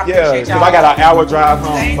coming out. Yeah, because I got an hour drive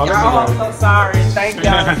home. Thank y'all. I'm so sorry. Thank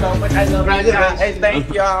y'all so much. I love you guys. Hey,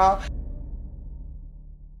 thank y'all.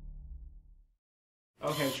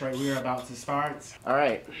 Okay, Trey, we are about to start. All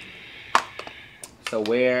right. So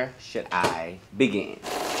where should I begin?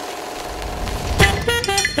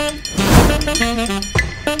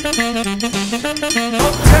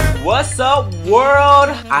 What's up, world?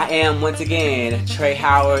 I am once again Trey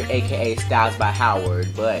Howard, aka Styles by Howard,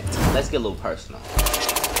 but let's get a little personal.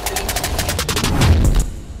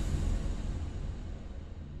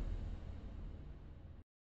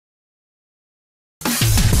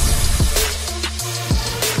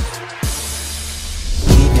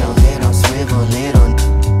 Keep your head on swivel, little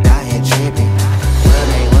out here tripping. Well,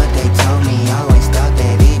 they what they told me, always thought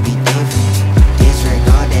that it'd be different.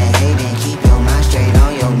 Disregard that hate and keep your mind straight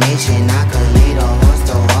on your mission. I could lead a horse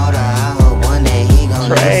to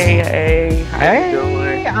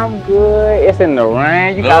the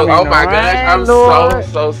rain. You Look, got me in oh the my rain, gosh, I'm Lord.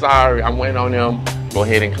 so sorry. I'm waiting on them. Go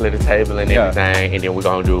ahead and clear the table and everything, and then we're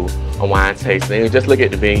gonna do a wine tasting. Just look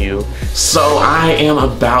at the venue. So I am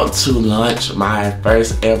about to launch my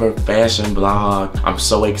first ever fashion blog. I'm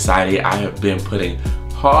so excited. I have been putting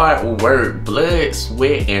hard work, blood,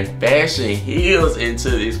 sweat, and fashion heels into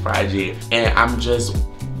this project, and I'm just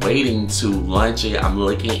waiting to launch it. I'm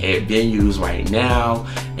looking at venues right now,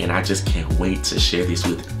 and I just can't wait to share this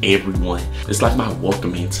with everyone. It's like my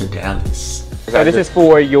welcome into Dallas. So this is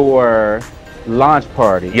for your launch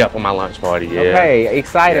party? Yeah, for my launch party, yeah. Okay,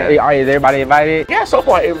 excited. Yeah. Is everybody invited? Yeah, so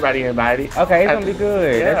far everybody invited. Okay, it's gonna be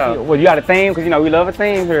good. Yeah. Well, you got a theme? Because you know we love a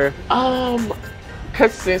theme here.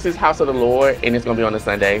 Cause since it's House of the Lord and it's gonna be on a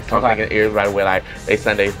Sunday, so I'm thinking everybody wear like they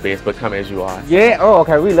Sunday's best, but come as you are. Yeah. Oh,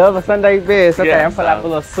 okay. We love a Sunday best. Okay, Yeah, I'm putting like a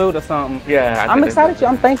little suit or something. Yeah, I'm excited.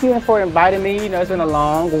 I'm thank you for inviting me. You know, it's been a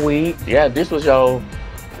long week. Yeah, this was your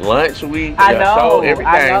lunch week. I know. So everything.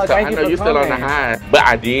 I know. So Thank I you know for you're still on the coming. high. But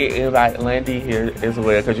I did invite Lon D here as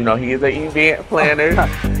well, because you know he is an event planner.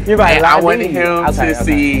 You're right. And I wanted him Okay, to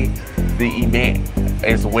see the event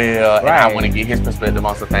as well, and I want to get his perspective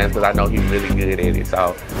on some things because I know he's really good at it.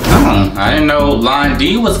 So I didn't know Lon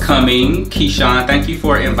D was coming. Keyshawn, thank you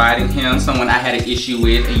for inviting him. Someone I had an issue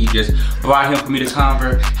with, and you just brought him for me to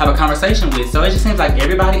have a conversation with. So it just seems like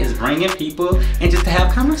everybody is bringing people and just to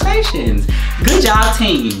have conversations. Good job,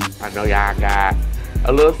 team. I know y'all got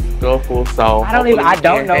a little skillful, so I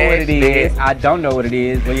don't know what it is. I don't know what it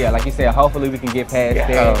is, but yeah, like you said, hopefully we can get past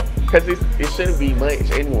that. Because it shouldn't be much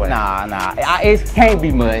anyway. Nah. It can't be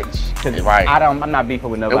much. Right. I'm not beefing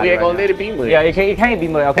with nobody. And we ain't gonna right let now. it be much. Yeah, it can't be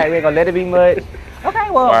much. Okay, we ain't gonna let it be much. Okay,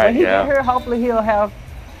 well, when he get here, hopefully he'll have,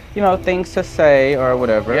 you know, things to say or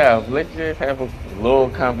whatever. Yeah, let's just have a little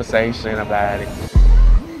conversation about it.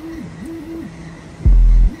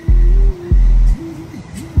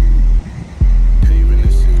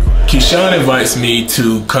 Keyshawn invites me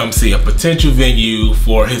to come see a potential venue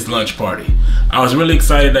for his lunch party. I was really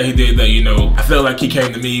excited that he did that, you know. I felt like he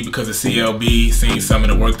came to me because of CLB, seen some of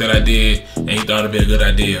the work that I did, and he thought it'd be a good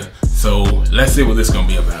idea. So let's see what this is gonna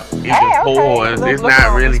be about. It's just boys, it's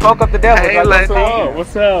not really. Spoke up the devil. Hey, Like,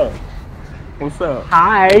 What's up? What's up?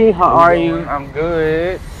 Hi, how are you? I'm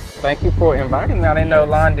good. Thank you for inviting me. I didn't know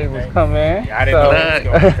Lon D was coming. I didn't know that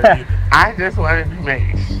was gonna be. I just wanted to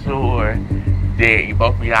make sure that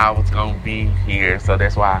both of y'all was gonna be here, so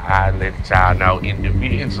that's why I let y'all know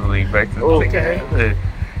individually versus together.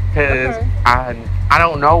 Cause I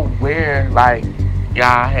don't know where like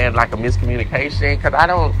y'all had like a miscommunication, cause I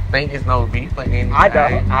don't think it's no beef or anything.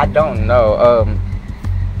 I don't know.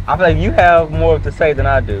 I feel like you have more to say than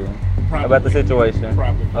I do about the situation.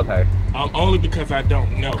 Probably. Okay. Only because I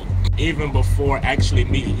don't know. Even before actually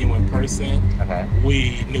meeting you in person,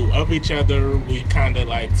 we knew of each other. We kind of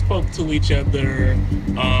like spoke to each other,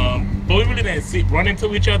 but we really didn't run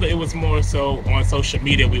into each other. It was more so on social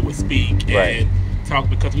media we would speak and talk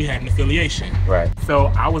because we had an affiliation. Right. So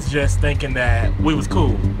I was just thinking that we was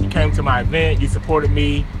cool. You came to my event, you supported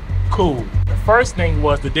me, cool. The first thing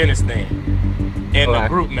was the dentist thing and the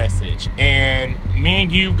group message. And me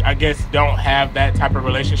and you, I guess, don't have that type of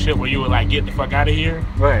relationship where you would like, get the fuck out of here.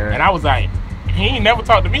 Right. And I was like, he ain't never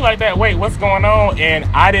talked to me like that. Wait, what's going on? And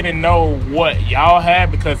I didn't know what y'all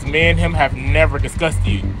had because me and him have never discussed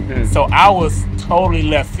you. So I was totally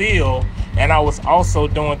left field. And I was also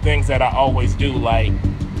doing things that I always do, like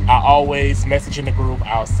I always message in the group,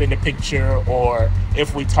 I'll send a picture, or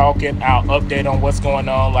if we talking, I'll update on what's going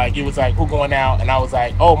on. Like it was like, who going out? And I was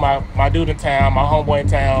like, oh, my dude in town, my homeboy in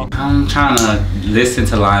town. I'm trying to listen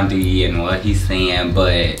to Lon D and what he's saying,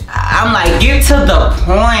 but I'm like, get to the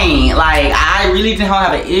point. Like, I really didn't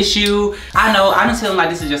have an issue. I know, I didn't tell them like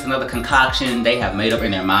this is just another concoction they have made up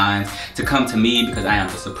in their minds to come to me because I am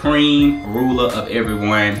the supreme ruler of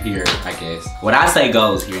everyone here, I guess. What I say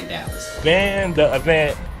goes here in Dallas. Then the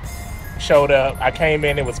event showed up. I came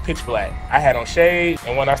in, it was pitch black. I had on shades,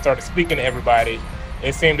 and when I started speaking to everybody,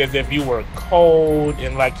 it seemed as if you were cold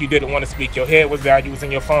and like you didn't want to speak. Your head was down, you was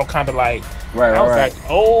in your phone, kind of like, I was like,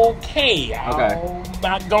 okay, I'm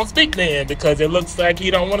not gonna speak then because it looks like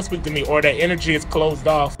you don't want to speak to me or that energy is closed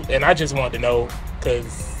off. And I just wanted to know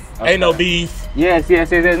because ain't no beef. Yes.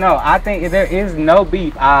 No, I think there is no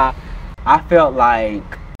beef. I felt like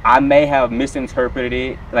I may have misinterpreted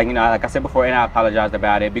it, like, you know, like I said before, and I apologized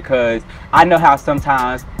about it because I know how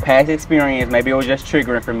sometimes past experience, maybe it was just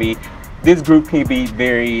triggering for me. This group can be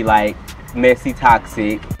very like messy,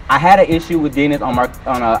 toxic. I had an issue with Dennis on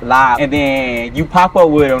a live, and then you pop up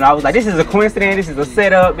with him, and I was like, this is a coincidence, this is a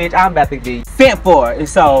setup, bitch, I'm about to be sent for. And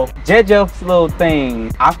so, Jett Jeff's little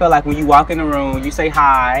thing, I felt like when you walk in the room, you say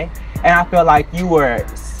hi, and I felt like you were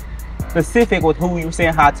specific with who you were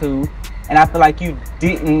saying hi to. And I feel like you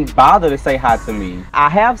didn't bother to say hi to me. I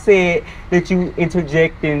have said that you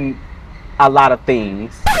interject in a lot of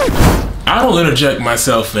things. I don't interject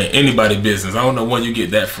myself in anybody's business. I don't know where you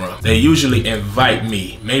get that from. They usually invite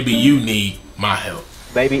me. Maybe you need my help.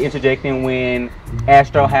 Maybe interjecting when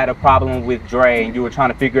Astro had a problem with Dre and you were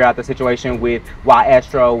trying to figure out the situation with why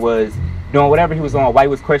Astro was doing whatever he was on, why he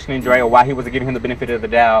was questioning Dre or why he wasn't giving him the benefit of the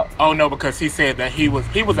doubt. Oh no, because he said that he was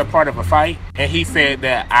a part of a fight, and he said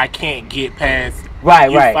that I can't get past you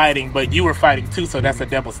fighting, but you were fighting too, so that's a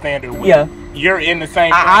double standard. Yeah, you're in the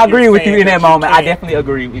same. I agree with you in that moment. I definitely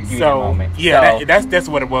agree with you in that moment. Yeah, so, that's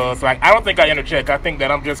what it was. Like, I don't think I interject. I think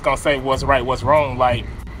that I'm just gonna say what's right, what's wrong. Like,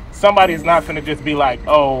 somebody's not finna just be like,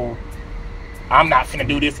 oh, I'm not finna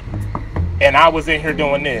do this, and I was in here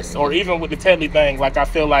doing this, or even with the Teddlie thing. Like, I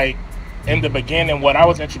feel like in the beginning, what I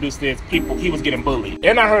was introduced to is he was getting bullied.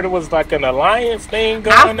 And I heard it was like an alliance thing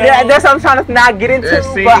going on. Yeah, that's what I'm trying to not get into.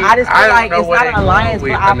 But I just feel like it's not an alliance,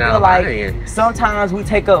 but I feel like sometimes we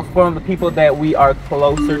take up from the people that we are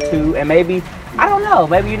closer to. And maybe, I don't know,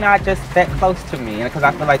 maybe you're not just that close to me. Because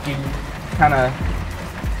I feel like you kind of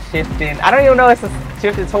shifting. I don't even know if it's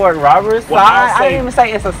shifted toward Robert's side. I didn't even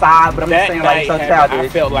say it's a side, but I'm just saying like so childish. I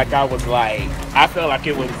felt like I felt like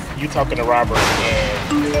it was you talking to Robert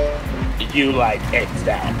and you like X'd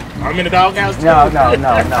out. I'm in the doghouse too. No.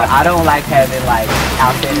 I don't like having like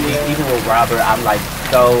outstanding things. Even with Robert, I'm like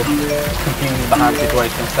so confused behind the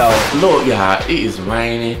situation. So look, y'all, it is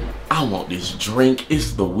raining. I want this drink.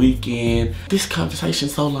 It's the weekend. This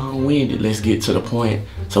conversation's so long-winded. Let's get to the point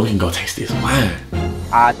so we can go taste this wine.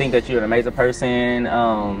 I think that you're an amazing person.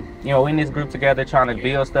 You know, we're in this group together trying to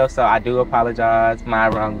build stuff, so I do apologize. My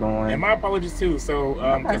wrongdoing. And my apologies too. So,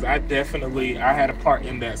 because I had a part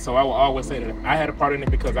in that. So I will always say that I had a part in it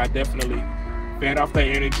because I definitely fed off that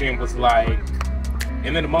energy and was like,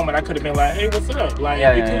 and in the moment I could have been like, hey, what's up? Like,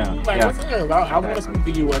 what's up? I want to speak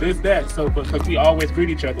to you. What is that? So, because we always greet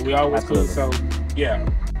each other. We always cool. So, yeah.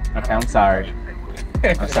 Okay, I'm sorry.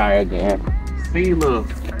 I'm sorry again. See, look.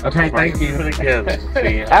 Okay, thank you.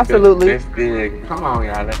 See, absolutely. That's good. Come on,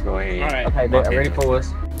 y'all. Let's go ahead. All right. Okay, ready for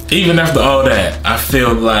us? Even after all that, I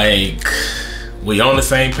feel like we on the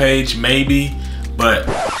same page, maybe, but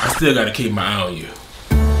I still gotta keep my eye on you.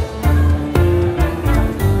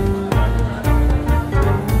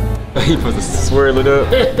 He supposed to swirl it up.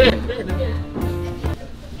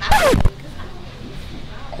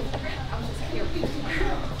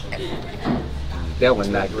 That one's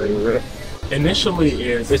not great. Initially,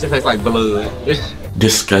 it just tastes like blood.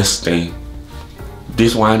 Disgusting.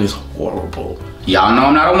 This wine is horrible. Y'all know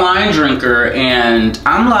I'm not a wine drinker, and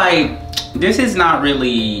I'm like, this is not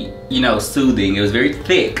really, you know, soothing. It was very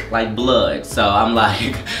thick, like blood. So I'm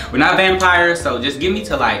like, we're not vampires, so just give me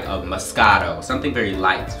to like a Moscato, something very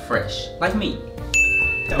light, fresh, like me.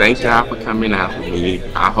 Thank y'all for coming out with me.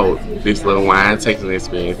 I hope this little wine tasting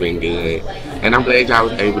experience been good. And I'm glad y'all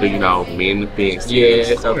was able to, you know, mend the fence.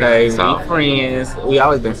 Yes, okay. So, we friends. We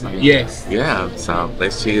always been friends. Yes. Yeah, so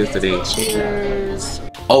let's cheers to this. Cheers.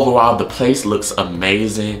 Overall, the place looks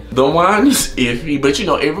amazing. The wine is iffy, but you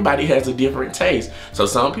know, everybody has a different taste. So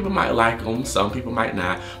some people might like them, some people might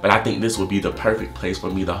not. But I think this would be the perfect place for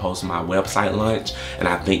me to host my website lunch. And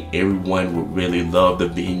I think everyone would really love the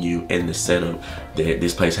venue and the setup that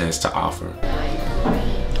this place has to offer.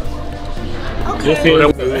 Okay.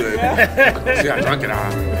 See, I drunk it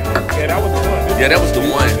all. Yeah, that was the one. Yeah, that was the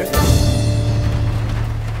one.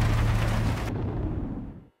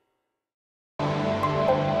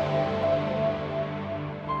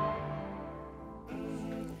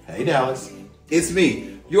 Hey Dallas, it's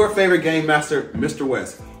me, your favorite game master, Mr.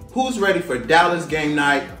 West. Who's ready for Dallas Game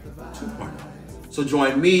Night 2.0? So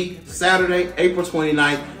join me Saturday, April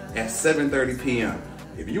 29th at 7:30 p.m.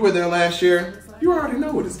 If you were there last year, you already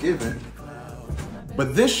know what it's given.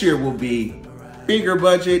 But this year will be bigger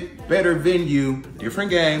budget, better venue,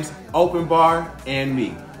 different games, open bar, and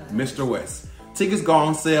me, Mr. West. Tickets go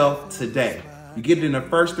on sale today. You get it in the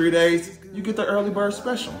first 3 days, you get the early bird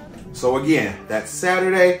special. So again, that's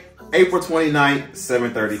Saturday, April 29th,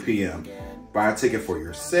 7:30 p.m. Buy a ticket for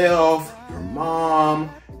yourself, your mom,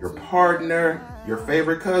 your partner, your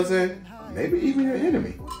favorite cousin, maybe even your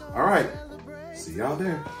enemy. All right, see y'all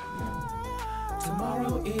there.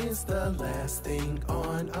 Tomorrow is the last thing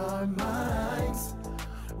on our minds.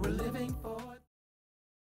 We're living for...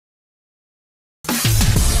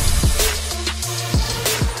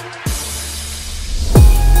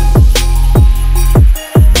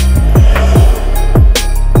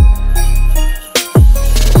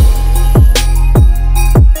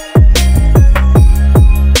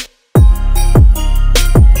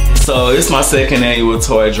 So it's my second annual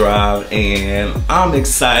toy drive, and I'm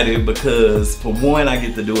excited because for one, I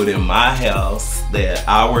get to do it in my house that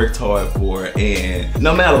I worked hard for, and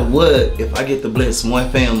no matter what, if I get to bless one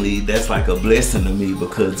family, that's like a blessing to me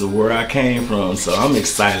because of where I came from, so I'm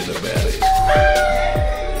excited about it.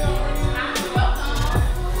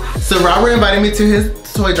 So Robert invited me to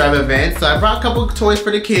his toy drive event, so I brought a couple toys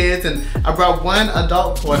for the kids, and I brought one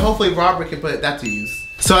adult toy. Hopefully Robert can put that to use.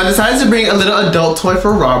 So I decided to bring a little adult toy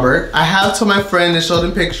for Robert. I have told my friend and showed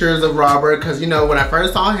him pictures of Robert because, you know, when I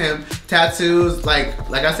first saw him, tattoos, like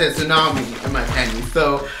I said, tsunami in my panties.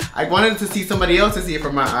 So I wanted to see somebody else to see it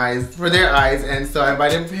for their eyes, and so I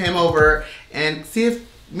invited him over and see if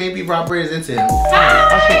maybe Robert is into him.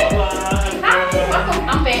 Hi.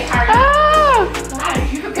 I'm back. How are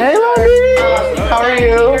you? Hey, Lonnie. How are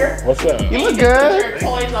you? What's up? You look good. Your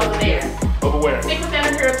toys over there. Over where?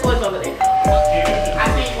 6% of your toys over there. I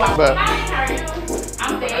see you walking. Hi, how are you?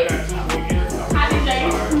 I'm back. Hi, DJ.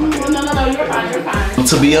 No, you're fine. You're fine.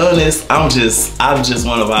 To be honest, I'm just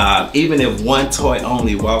one of our, even if one toy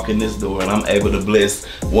only walk in this door and I'm able to bless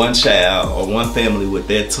one child or one family with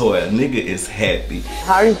that toy, a nigga is happy.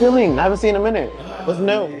 How are you feeling? I haven't seen in a minute. What's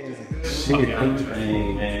new? Shit,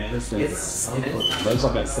 man. Listen, it's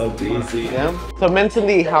so busy. Yeah. So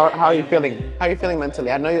mentally, how are you feeling? How are you feeling mentally?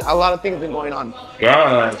 I know a lot of things have been going on.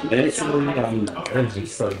 God, mentally, I'm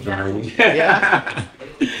just so drained. Yeah.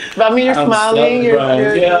 But I mean, you're smiling. You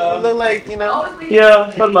look like, you know.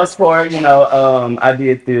 Yeah, for the most part, you know, I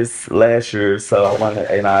did this last year, so I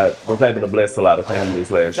was able to bless a lot of families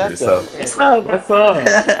last year. So what's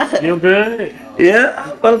up? You good?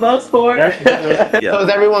 Yeah, for the most part. Yeah. So is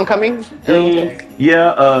everyone coming?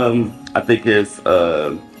 Yeah, I think it's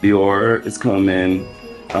Dior is coming.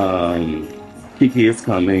 KeeKee is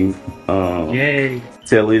coming. Yay.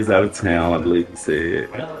 Teddlie is out of town, I believe he said.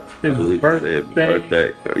 His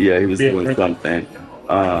birthday. Yeah, he was doing something. You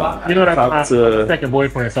know, that's my second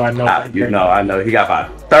boyfriend, so I know. I know. He got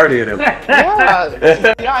about 30 of them.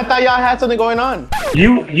 Yeah. Yeah, I thought y'all had something going on.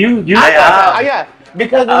 You. Yeah.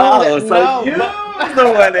 Because you the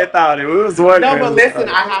one that thought it. We was wondering. No, but listen,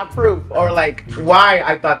 I have proof, or like why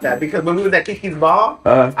I thought that. Because when we was at KeeKee's ball,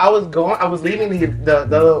 I was leaving the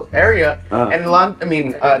little area, and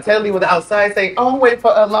Teddlie was outside saying, "Oh, I'm waiting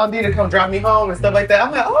for Lon D to come drop me home and stuff like that."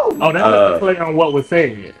 I'm like, "Oh." Oh, that's play on what was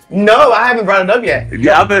said. No, I haven't brought it up yet.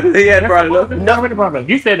 Yeah, I bet he hadn't brought it up. No,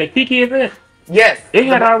 you said that KeeKee is it? Yes. It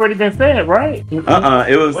had already been said, right?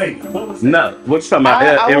 It was. Wait, what was no, what you talking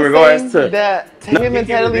about? In regards to that him and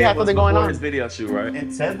Teddlie have something going on. His video shoot, right?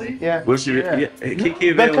 And Teddlie? Yeah.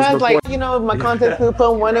 KeeKee because like, you know, my content crew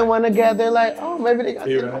put one and one together, like, oh, maybe they got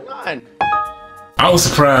something going on. I was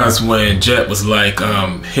surprised when Jett was like,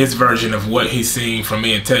 his version of what he's seen from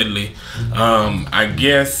me and Teddlie. I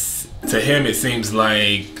guess to him it seems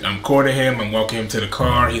like I'm courting him, I'm walking him to the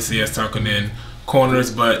car, he sees us talking in corners,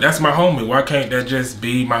 but that's my homie. Why can't that just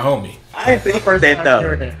be my homie? I didn't think that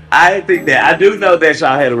though. I didn't think that. I do know that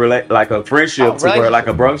y'all had a friendship to where like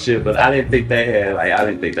a broship, but I didn't think they had I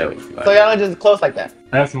didn't think that was like, so y'all are just close like that.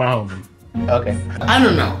 That's my homie. Okay. I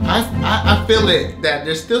don't know. I feel it that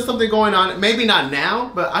there's still something going on. Maybe not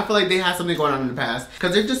now, but I feel like they had something going on in the past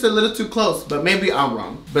because they're just a little too close. But maybe I'm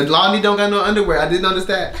wrong. But Lon D don't got no underwear. I didn't notice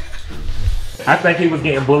that. I think he was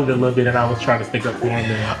getting bullied a little bit, and I was trying to stick up for him.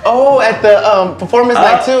 Oh, at the performance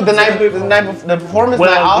night too. The performance night.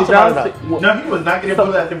 I also brought it up. No, he was not getting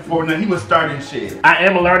bullied at the performance night. He was starting shit. I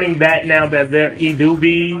am learning that now that he do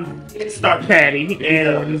be chatty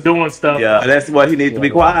and doing stuff. Yeah, that's why he needs to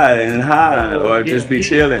be quiet and hide or just be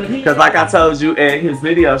chilling. Because like I told you at his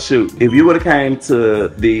video shoot, if you would have came to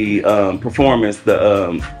the performance,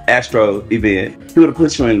 the Astro event, he would have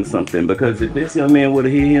put you into something. Because if this young man would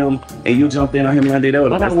have hit him and you jumped in on him Monday, that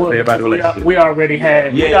would have everybody relationship. We already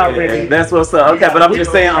had. Yeah, that's what's up. Okay, but I'm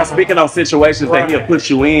just saying, I'm speaking on situations that he'll put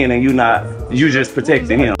you in and you just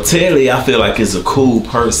protecting him. Teddlie, I feel like is a cool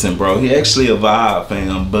person, bro. He actually a vibe,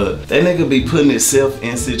 fam, but that nigga be putting himself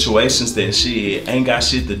in situations that shit ain't got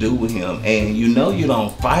shit to do with him. And you know you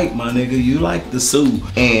don't fight, my nigga. You like to sue.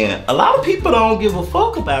 And a lot of people don't give a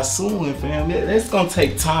fuck about suing, fam. It's gonna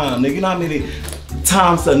take time, nigga. You know how many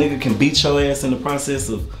times a nigga can beat your ass in the process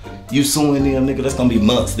of you suing them, nigga? That's gonna be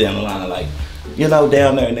months down the line. Like, you know,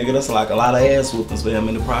 down there, nigga, that's like a lot of ass whoopings for him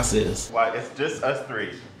in the process. Well, it's just us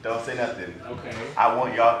three. Don't say nothing. Okay. I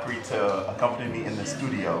want y'all three to accompany me in the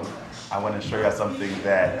studio. I want to show y'all something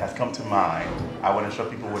that has come to mind. I want to show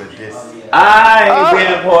people what a diss. I ain't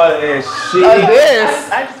been a part of that shit. A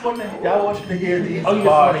diss? I just want to, y'all want you to hear these. Oh, you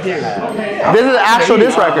just want to hear it? Okay. This is actual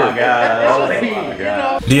diss record. Oh my God. Oh my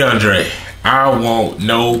God. DeAndre, I want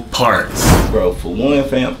no parts. Bro, for one,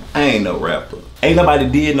 fam, I ain't no rapper. ain't nobody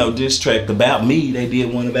did no diss track about me. They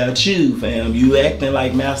did one about you, fam. You acting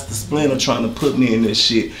like Master Splinter trying to put me in this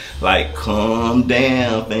shit. Like, calm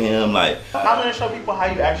down, fam. Like, I'm gonna show people how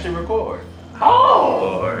you actually record.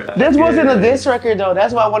 Oh! This wasn't a diss record though.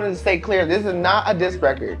 That's why I wanted to stay clear. This is not a diss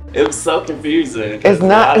record. It was so confusing. It's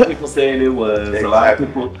not. A lot of people saying it was. A lot of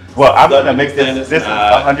people. Well, I'm gonna make this. This is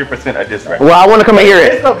 100% a diss record. Well, I want to come and hear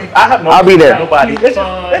it. I have no. I'll be there. Nobody.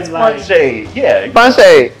 It's fun shade. Yeah. Fun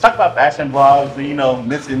shade. Talk about fashion blogs. You know,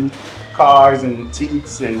 missing cars and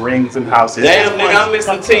teeth and rings and houses. Damn, nigga, I'm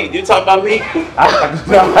missing teeth. You talk about me? I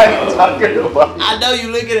know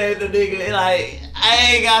you looking at the nigga like,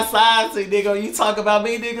 I ain't got side teeth, nigga. You talk about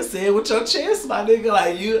me, nigga. Say it with your chest, my nigga.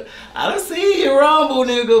 Like, you, I done see you rumble,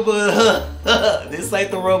 nigga, but this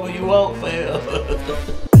ain't the rumble you want, fam.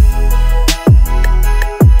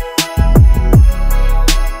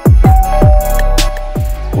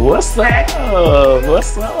 What's up?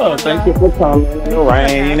 What's up? Thank you for coming.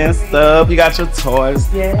 Rain and stuff. You got your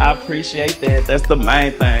toys. Yeah. I appreciate that. That's the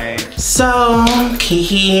main thing. So,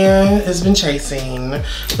 KeeKee has been chasing,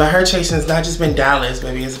 but her chasing has not just been Dallas,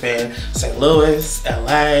 baby. It's been St. Louis,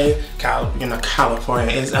 LA,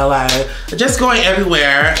 California is LA. Just going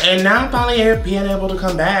everywhere. And now I'm finally being able to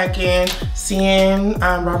come back and seeing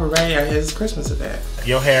Robert Ray at his Christmas event.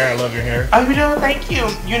 Your hair, I love your hair. Oh, you do? Thank you.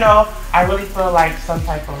 You know, I really feel like some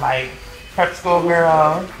type of like prep school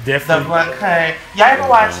girl. Definitely. The blunt cut. Y'all ever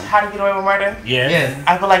watch How to Get Away with Murder? Yeah. Yes.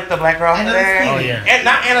 I feel like the black girl there. Oh yeah. And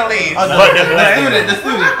not Annalise. Oh, but the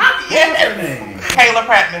student. Yes. Kayla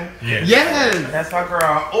Prattman. Yeah. Yes. That's my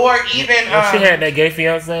girl. Or even she had that gay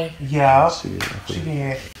fiance. Yeah. She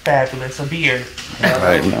did. Fabulous. A beard.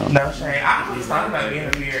 Right now. No shame. I always thought about being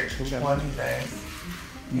a beard one of these days.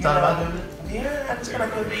 You thought about doing it? Yeah, I just feel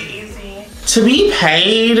like it would be easy. To be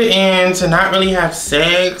paid and to not really have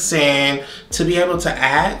sex and to be able to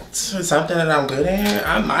act something that I'm good at,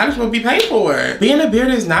 I might as well be paid for it. Being a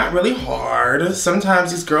beard is not really hard.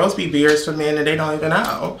 Sometimes these girls be beards for men and they don't even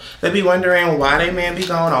know. They be wondering why they men be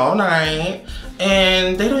going all night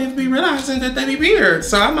and they don't even be realizing that they be beards.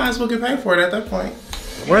 So I might as well get paid for it at that point.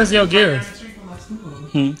 Where's your gift?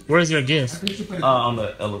 Where's your gift? On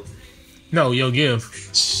the elevator. No, your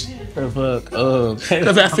gift. The fuck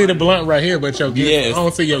because I see the blunt right here, but your gift. Yes. I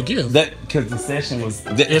don't see your gift. That because the session was.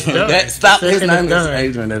 It's done. Stop. His name is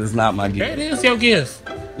Adrian. That is not my gift. That is your gift.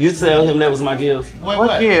 You tell him that was my gift.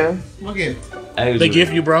 What gift? What gift? Adrian. The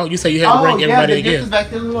gift you brought. You say you had to bring everybody a gift. Back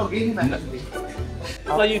there, look, get him back.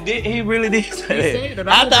 So you did? He really did say that.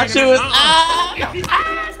 I thought you was.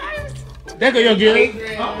 That go your gift.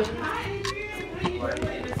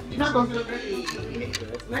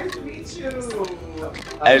 Nice to meet you.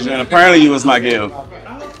 Adrian, apparently you was my gift.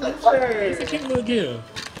 It's a cute little gift.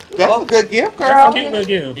 That's a good gift, girl. That's a cute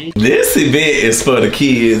little gift. This event is for the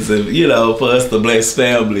kids and, for us, the blessed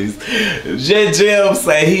families. Jett Jeff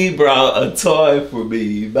say he brought a toy for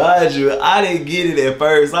me. Mind you, I didn't get it at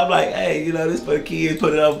first. I'm like, hey, this for the kids,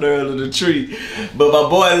 put it up there under the tree. But my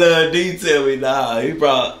boy Lon D tell me, nah, he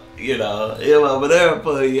brought him over there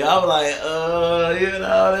for you. I'm like,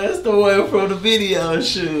 that's the one from the video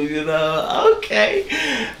shoot, okay.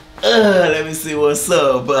 Let me see what's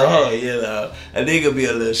up, but hey, a nigga be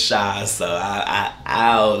a little shy, so I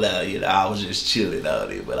don't know, I was just chilling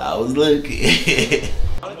on it, but I was looking.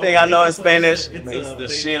 Only thing I know in Spanish is the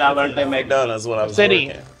shit I learned at McDonald's when I was City.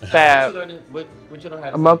 working. Fab.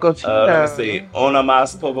 A moco chino. Let me see. Una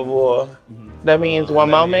más, por favor. That means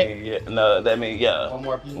one moment? That means, One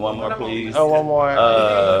more, please. One more, please. Oh, one more.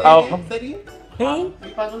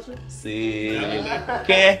 See.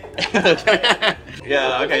 Okay.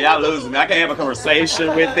 Yeah, okay, y'all losing me. I can't have a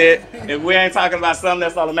conversation with it. If we ain't talking about something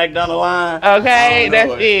that's on the McDonald's line. Okay,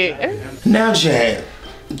 that's it. Now, Jett,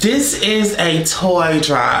 this is a toy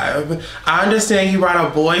drive. I understand you brought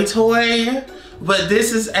a boy toy, but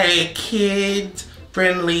this is a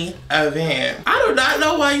kid-friendly event. I do not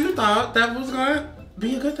know why you thought that was gonna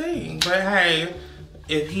be a good thing, but hey,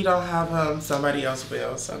 if he don't have him, somebody else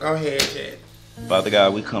will. So go ahead, Jett. Father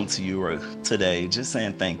God, we come to you today just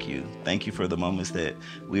saying thank you. Thank you for the moments that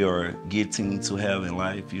we are getting to have in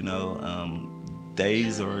life.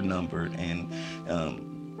 Days are numbered, and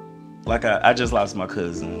like I just lost my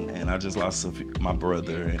cousin, and I just lost my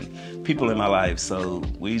brother, and people in my life. So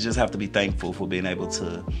we just have to be thankful for being able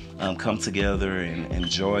to come together and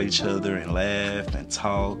enjoy each other and laugh and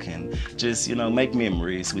talk and just, make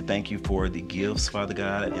memories. We thank you for the gifts, Father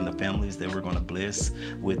God, and the families that we're going to bless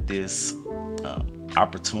with this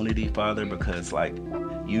opportunity, Father, because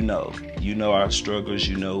you know our struggles,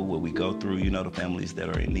 you know what we go through, you know the families that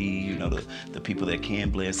are in need, you know the people that can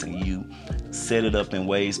bless, and you set it up in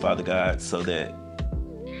ways, Father God, so that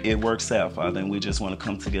it works out, Father, and we just want to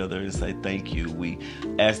come together and say thank you. We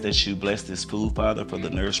ask that you bless this food, Father, for the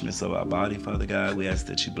nourishment of our body, Father God. We ask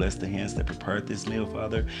that you bless the hands that prepared this meal,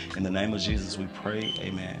 Father. In the name of Jesus, we pray.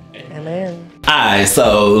 Amen. Amen. All right,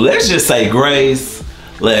 so let's just say grace,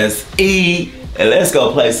 let's eat, and let's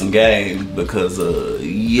go play some games because,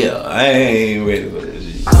 yeah, I ain't ready for this.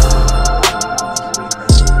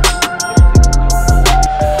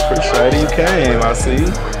 Appreciate you came, I see.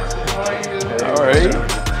 All right.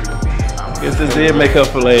 Guess this did make up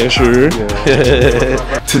for last year.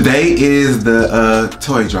 Today is the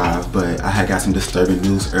toy drive, but I had got some disturbing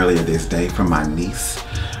news earlier this day from my niece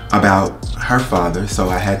about her father, so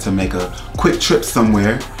I had to make a quick trip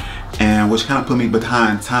somewhere, and which kind of put me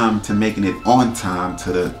behind time to making it on time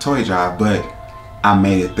to the toy drive, but I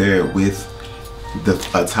made it there with the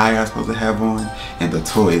attire I was supposed to have on and the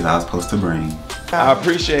toys I was supposed to bring. I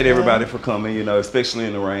appreciate everybody for coming, you know, especially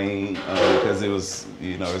in the rain, because it was,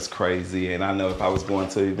 you know, it's crazy. And I know if I was going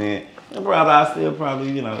to an event, I still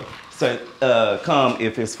probably, you know, come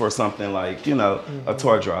if it's for something like, you know, a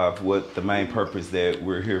toy drive. What the main purpose that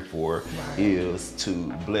we're here for is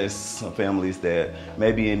to bless some families that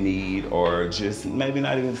may be in need, or just maybe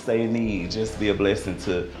not even stay in need, just be a blessing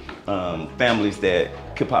to families that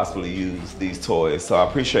could possibly use these toys. So I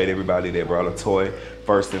appreciate everybody that brought a toy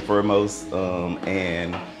first and foremost,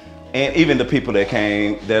 and even the people that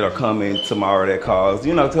came, that are coming tomorrow that caused,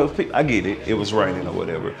 you know, I get it, it was raining or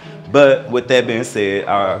whatever. But with that being said,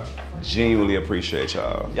 I genuinely appreciate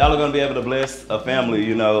y'all. Y'all are gonna be able to bless a family,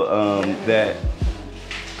 you know, that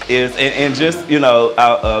is, and just, you know,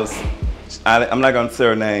 I'm not gonna say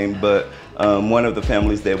her name, but one of the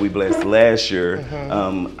families that we blessed last year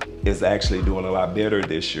is actually doing a lot better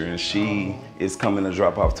this year, and she is coming to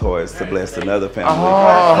drop off toys to bless another family.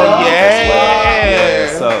 Oh,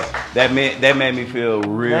 yeah. So that made me feel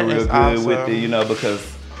real good with it, you know,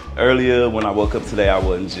 because earlier when I woke up today, I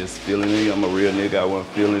wasn't just feeling it. I'm a real nigga. I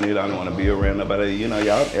wasn't feeling it. I didn't want to be around nobody. You know,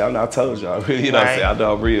 y'all I told y'all, you know what I'm saying? I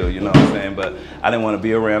dog real, you know what I'm saying? But I didn't want to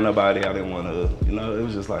be around nobody. I didn't want to, you know, it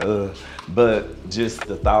was just like, But just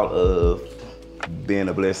the thought of being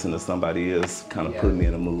a blessing to somebody else kind of put me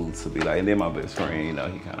in a mood to be like, and then my best friend, you know,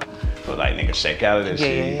 he kind of was like, nigga, shake out of that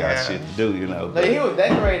shit. You got shit to do, you know. But he was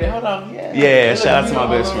decorated. Hold on. Yeah, shout out to my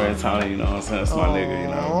best friend Tony, you know what I'm saying? That's my nigga, you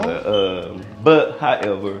know. But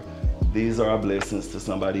however, these are our blessings to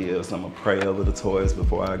somebody else. I'm gonna pray over the toys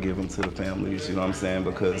before I give them to the families, you know what I'm saying?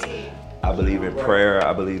 Because I believe in prayer,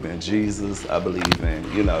 I believe in Jesus, I believe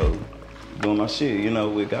in, you know, doing my shit, you know,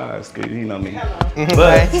 with God, you know me.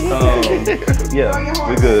 But, yeah,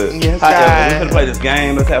 we good. Yes, however, we're gonna play this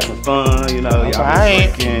game, let's have some fun, you know, y'all be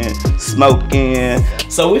drinking, smoking.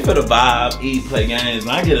 So we finna vibe, eat, play games,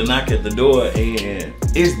 and I get a knock at the door, and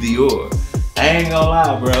it's Dior. I ain't gonna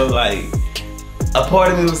lie, bro, like, a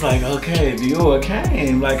part of me was like, okay, Dior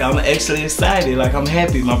came. Like, I'm actually excited. Like, I'm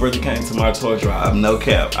happy my brother came to my toy drive. No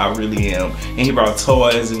cap, I really am. And he brought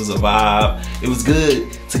toys, it was a vibe. It was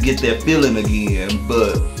good to get that feeling again.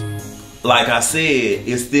 But, like I said,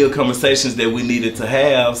 it's still conversations that we needed to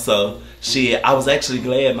have. So, shit, I was actually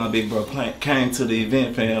glad my big bro came to the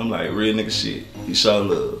event, fam. Like, real nigga shit. He showed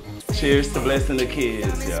love. Cheers to blessing the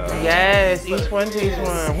kids, y'all. Yes, each one to each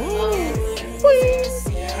one. Woo! Please.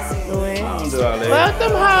 Let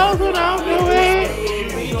them hoes who don't do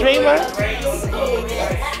it. Dreamer.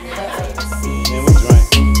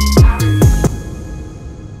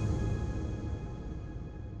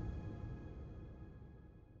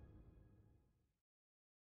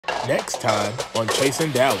 Next time on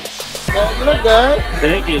Chasing Dallas. You look good.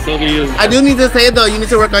 Thank you, so do you. I do need to say though, you need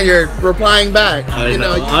to work on your replying back. I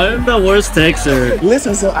know. I'm the worst texter.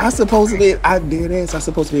 Listen, so I supposed to be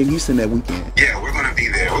in Houston that weekend. Yeah, we're gonna be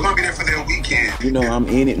there. We're gonna be there for their weekend. You know, I'm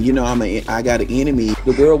in it. You know, I got an enemy.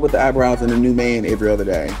 The girl with the eyebrows and a new man every other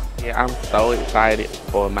day. Yeah, I'm so excited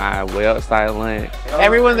for my website lunch.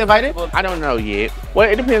 Everyone's invited? I don't know yet. Well,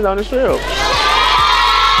 it depends on the trip.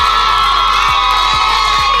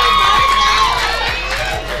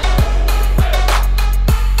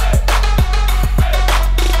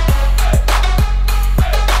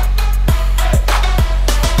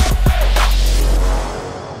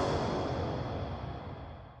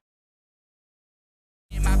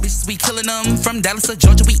 We killing them from Dallas to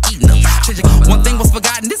Georgia, we eating them. One thing was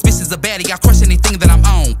forgotten, this bitch is a baddie. I'll crush anything that I'm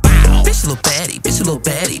on. Bow. Bitch a little baddie, bitch a little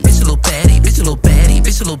baddie, bitch a little baddie, bitch a little baddie,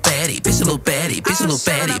 bitch a little baddie, bitch a little baddie, bitch a little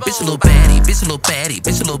baddie, bitch a little baddie, bitch a little baddie,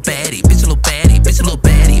 bitch a little baddie, bitch a little baddie, bitch a little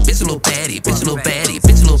baddie, bitch a little baddie, bitch a little baddie, bitch a little baddie.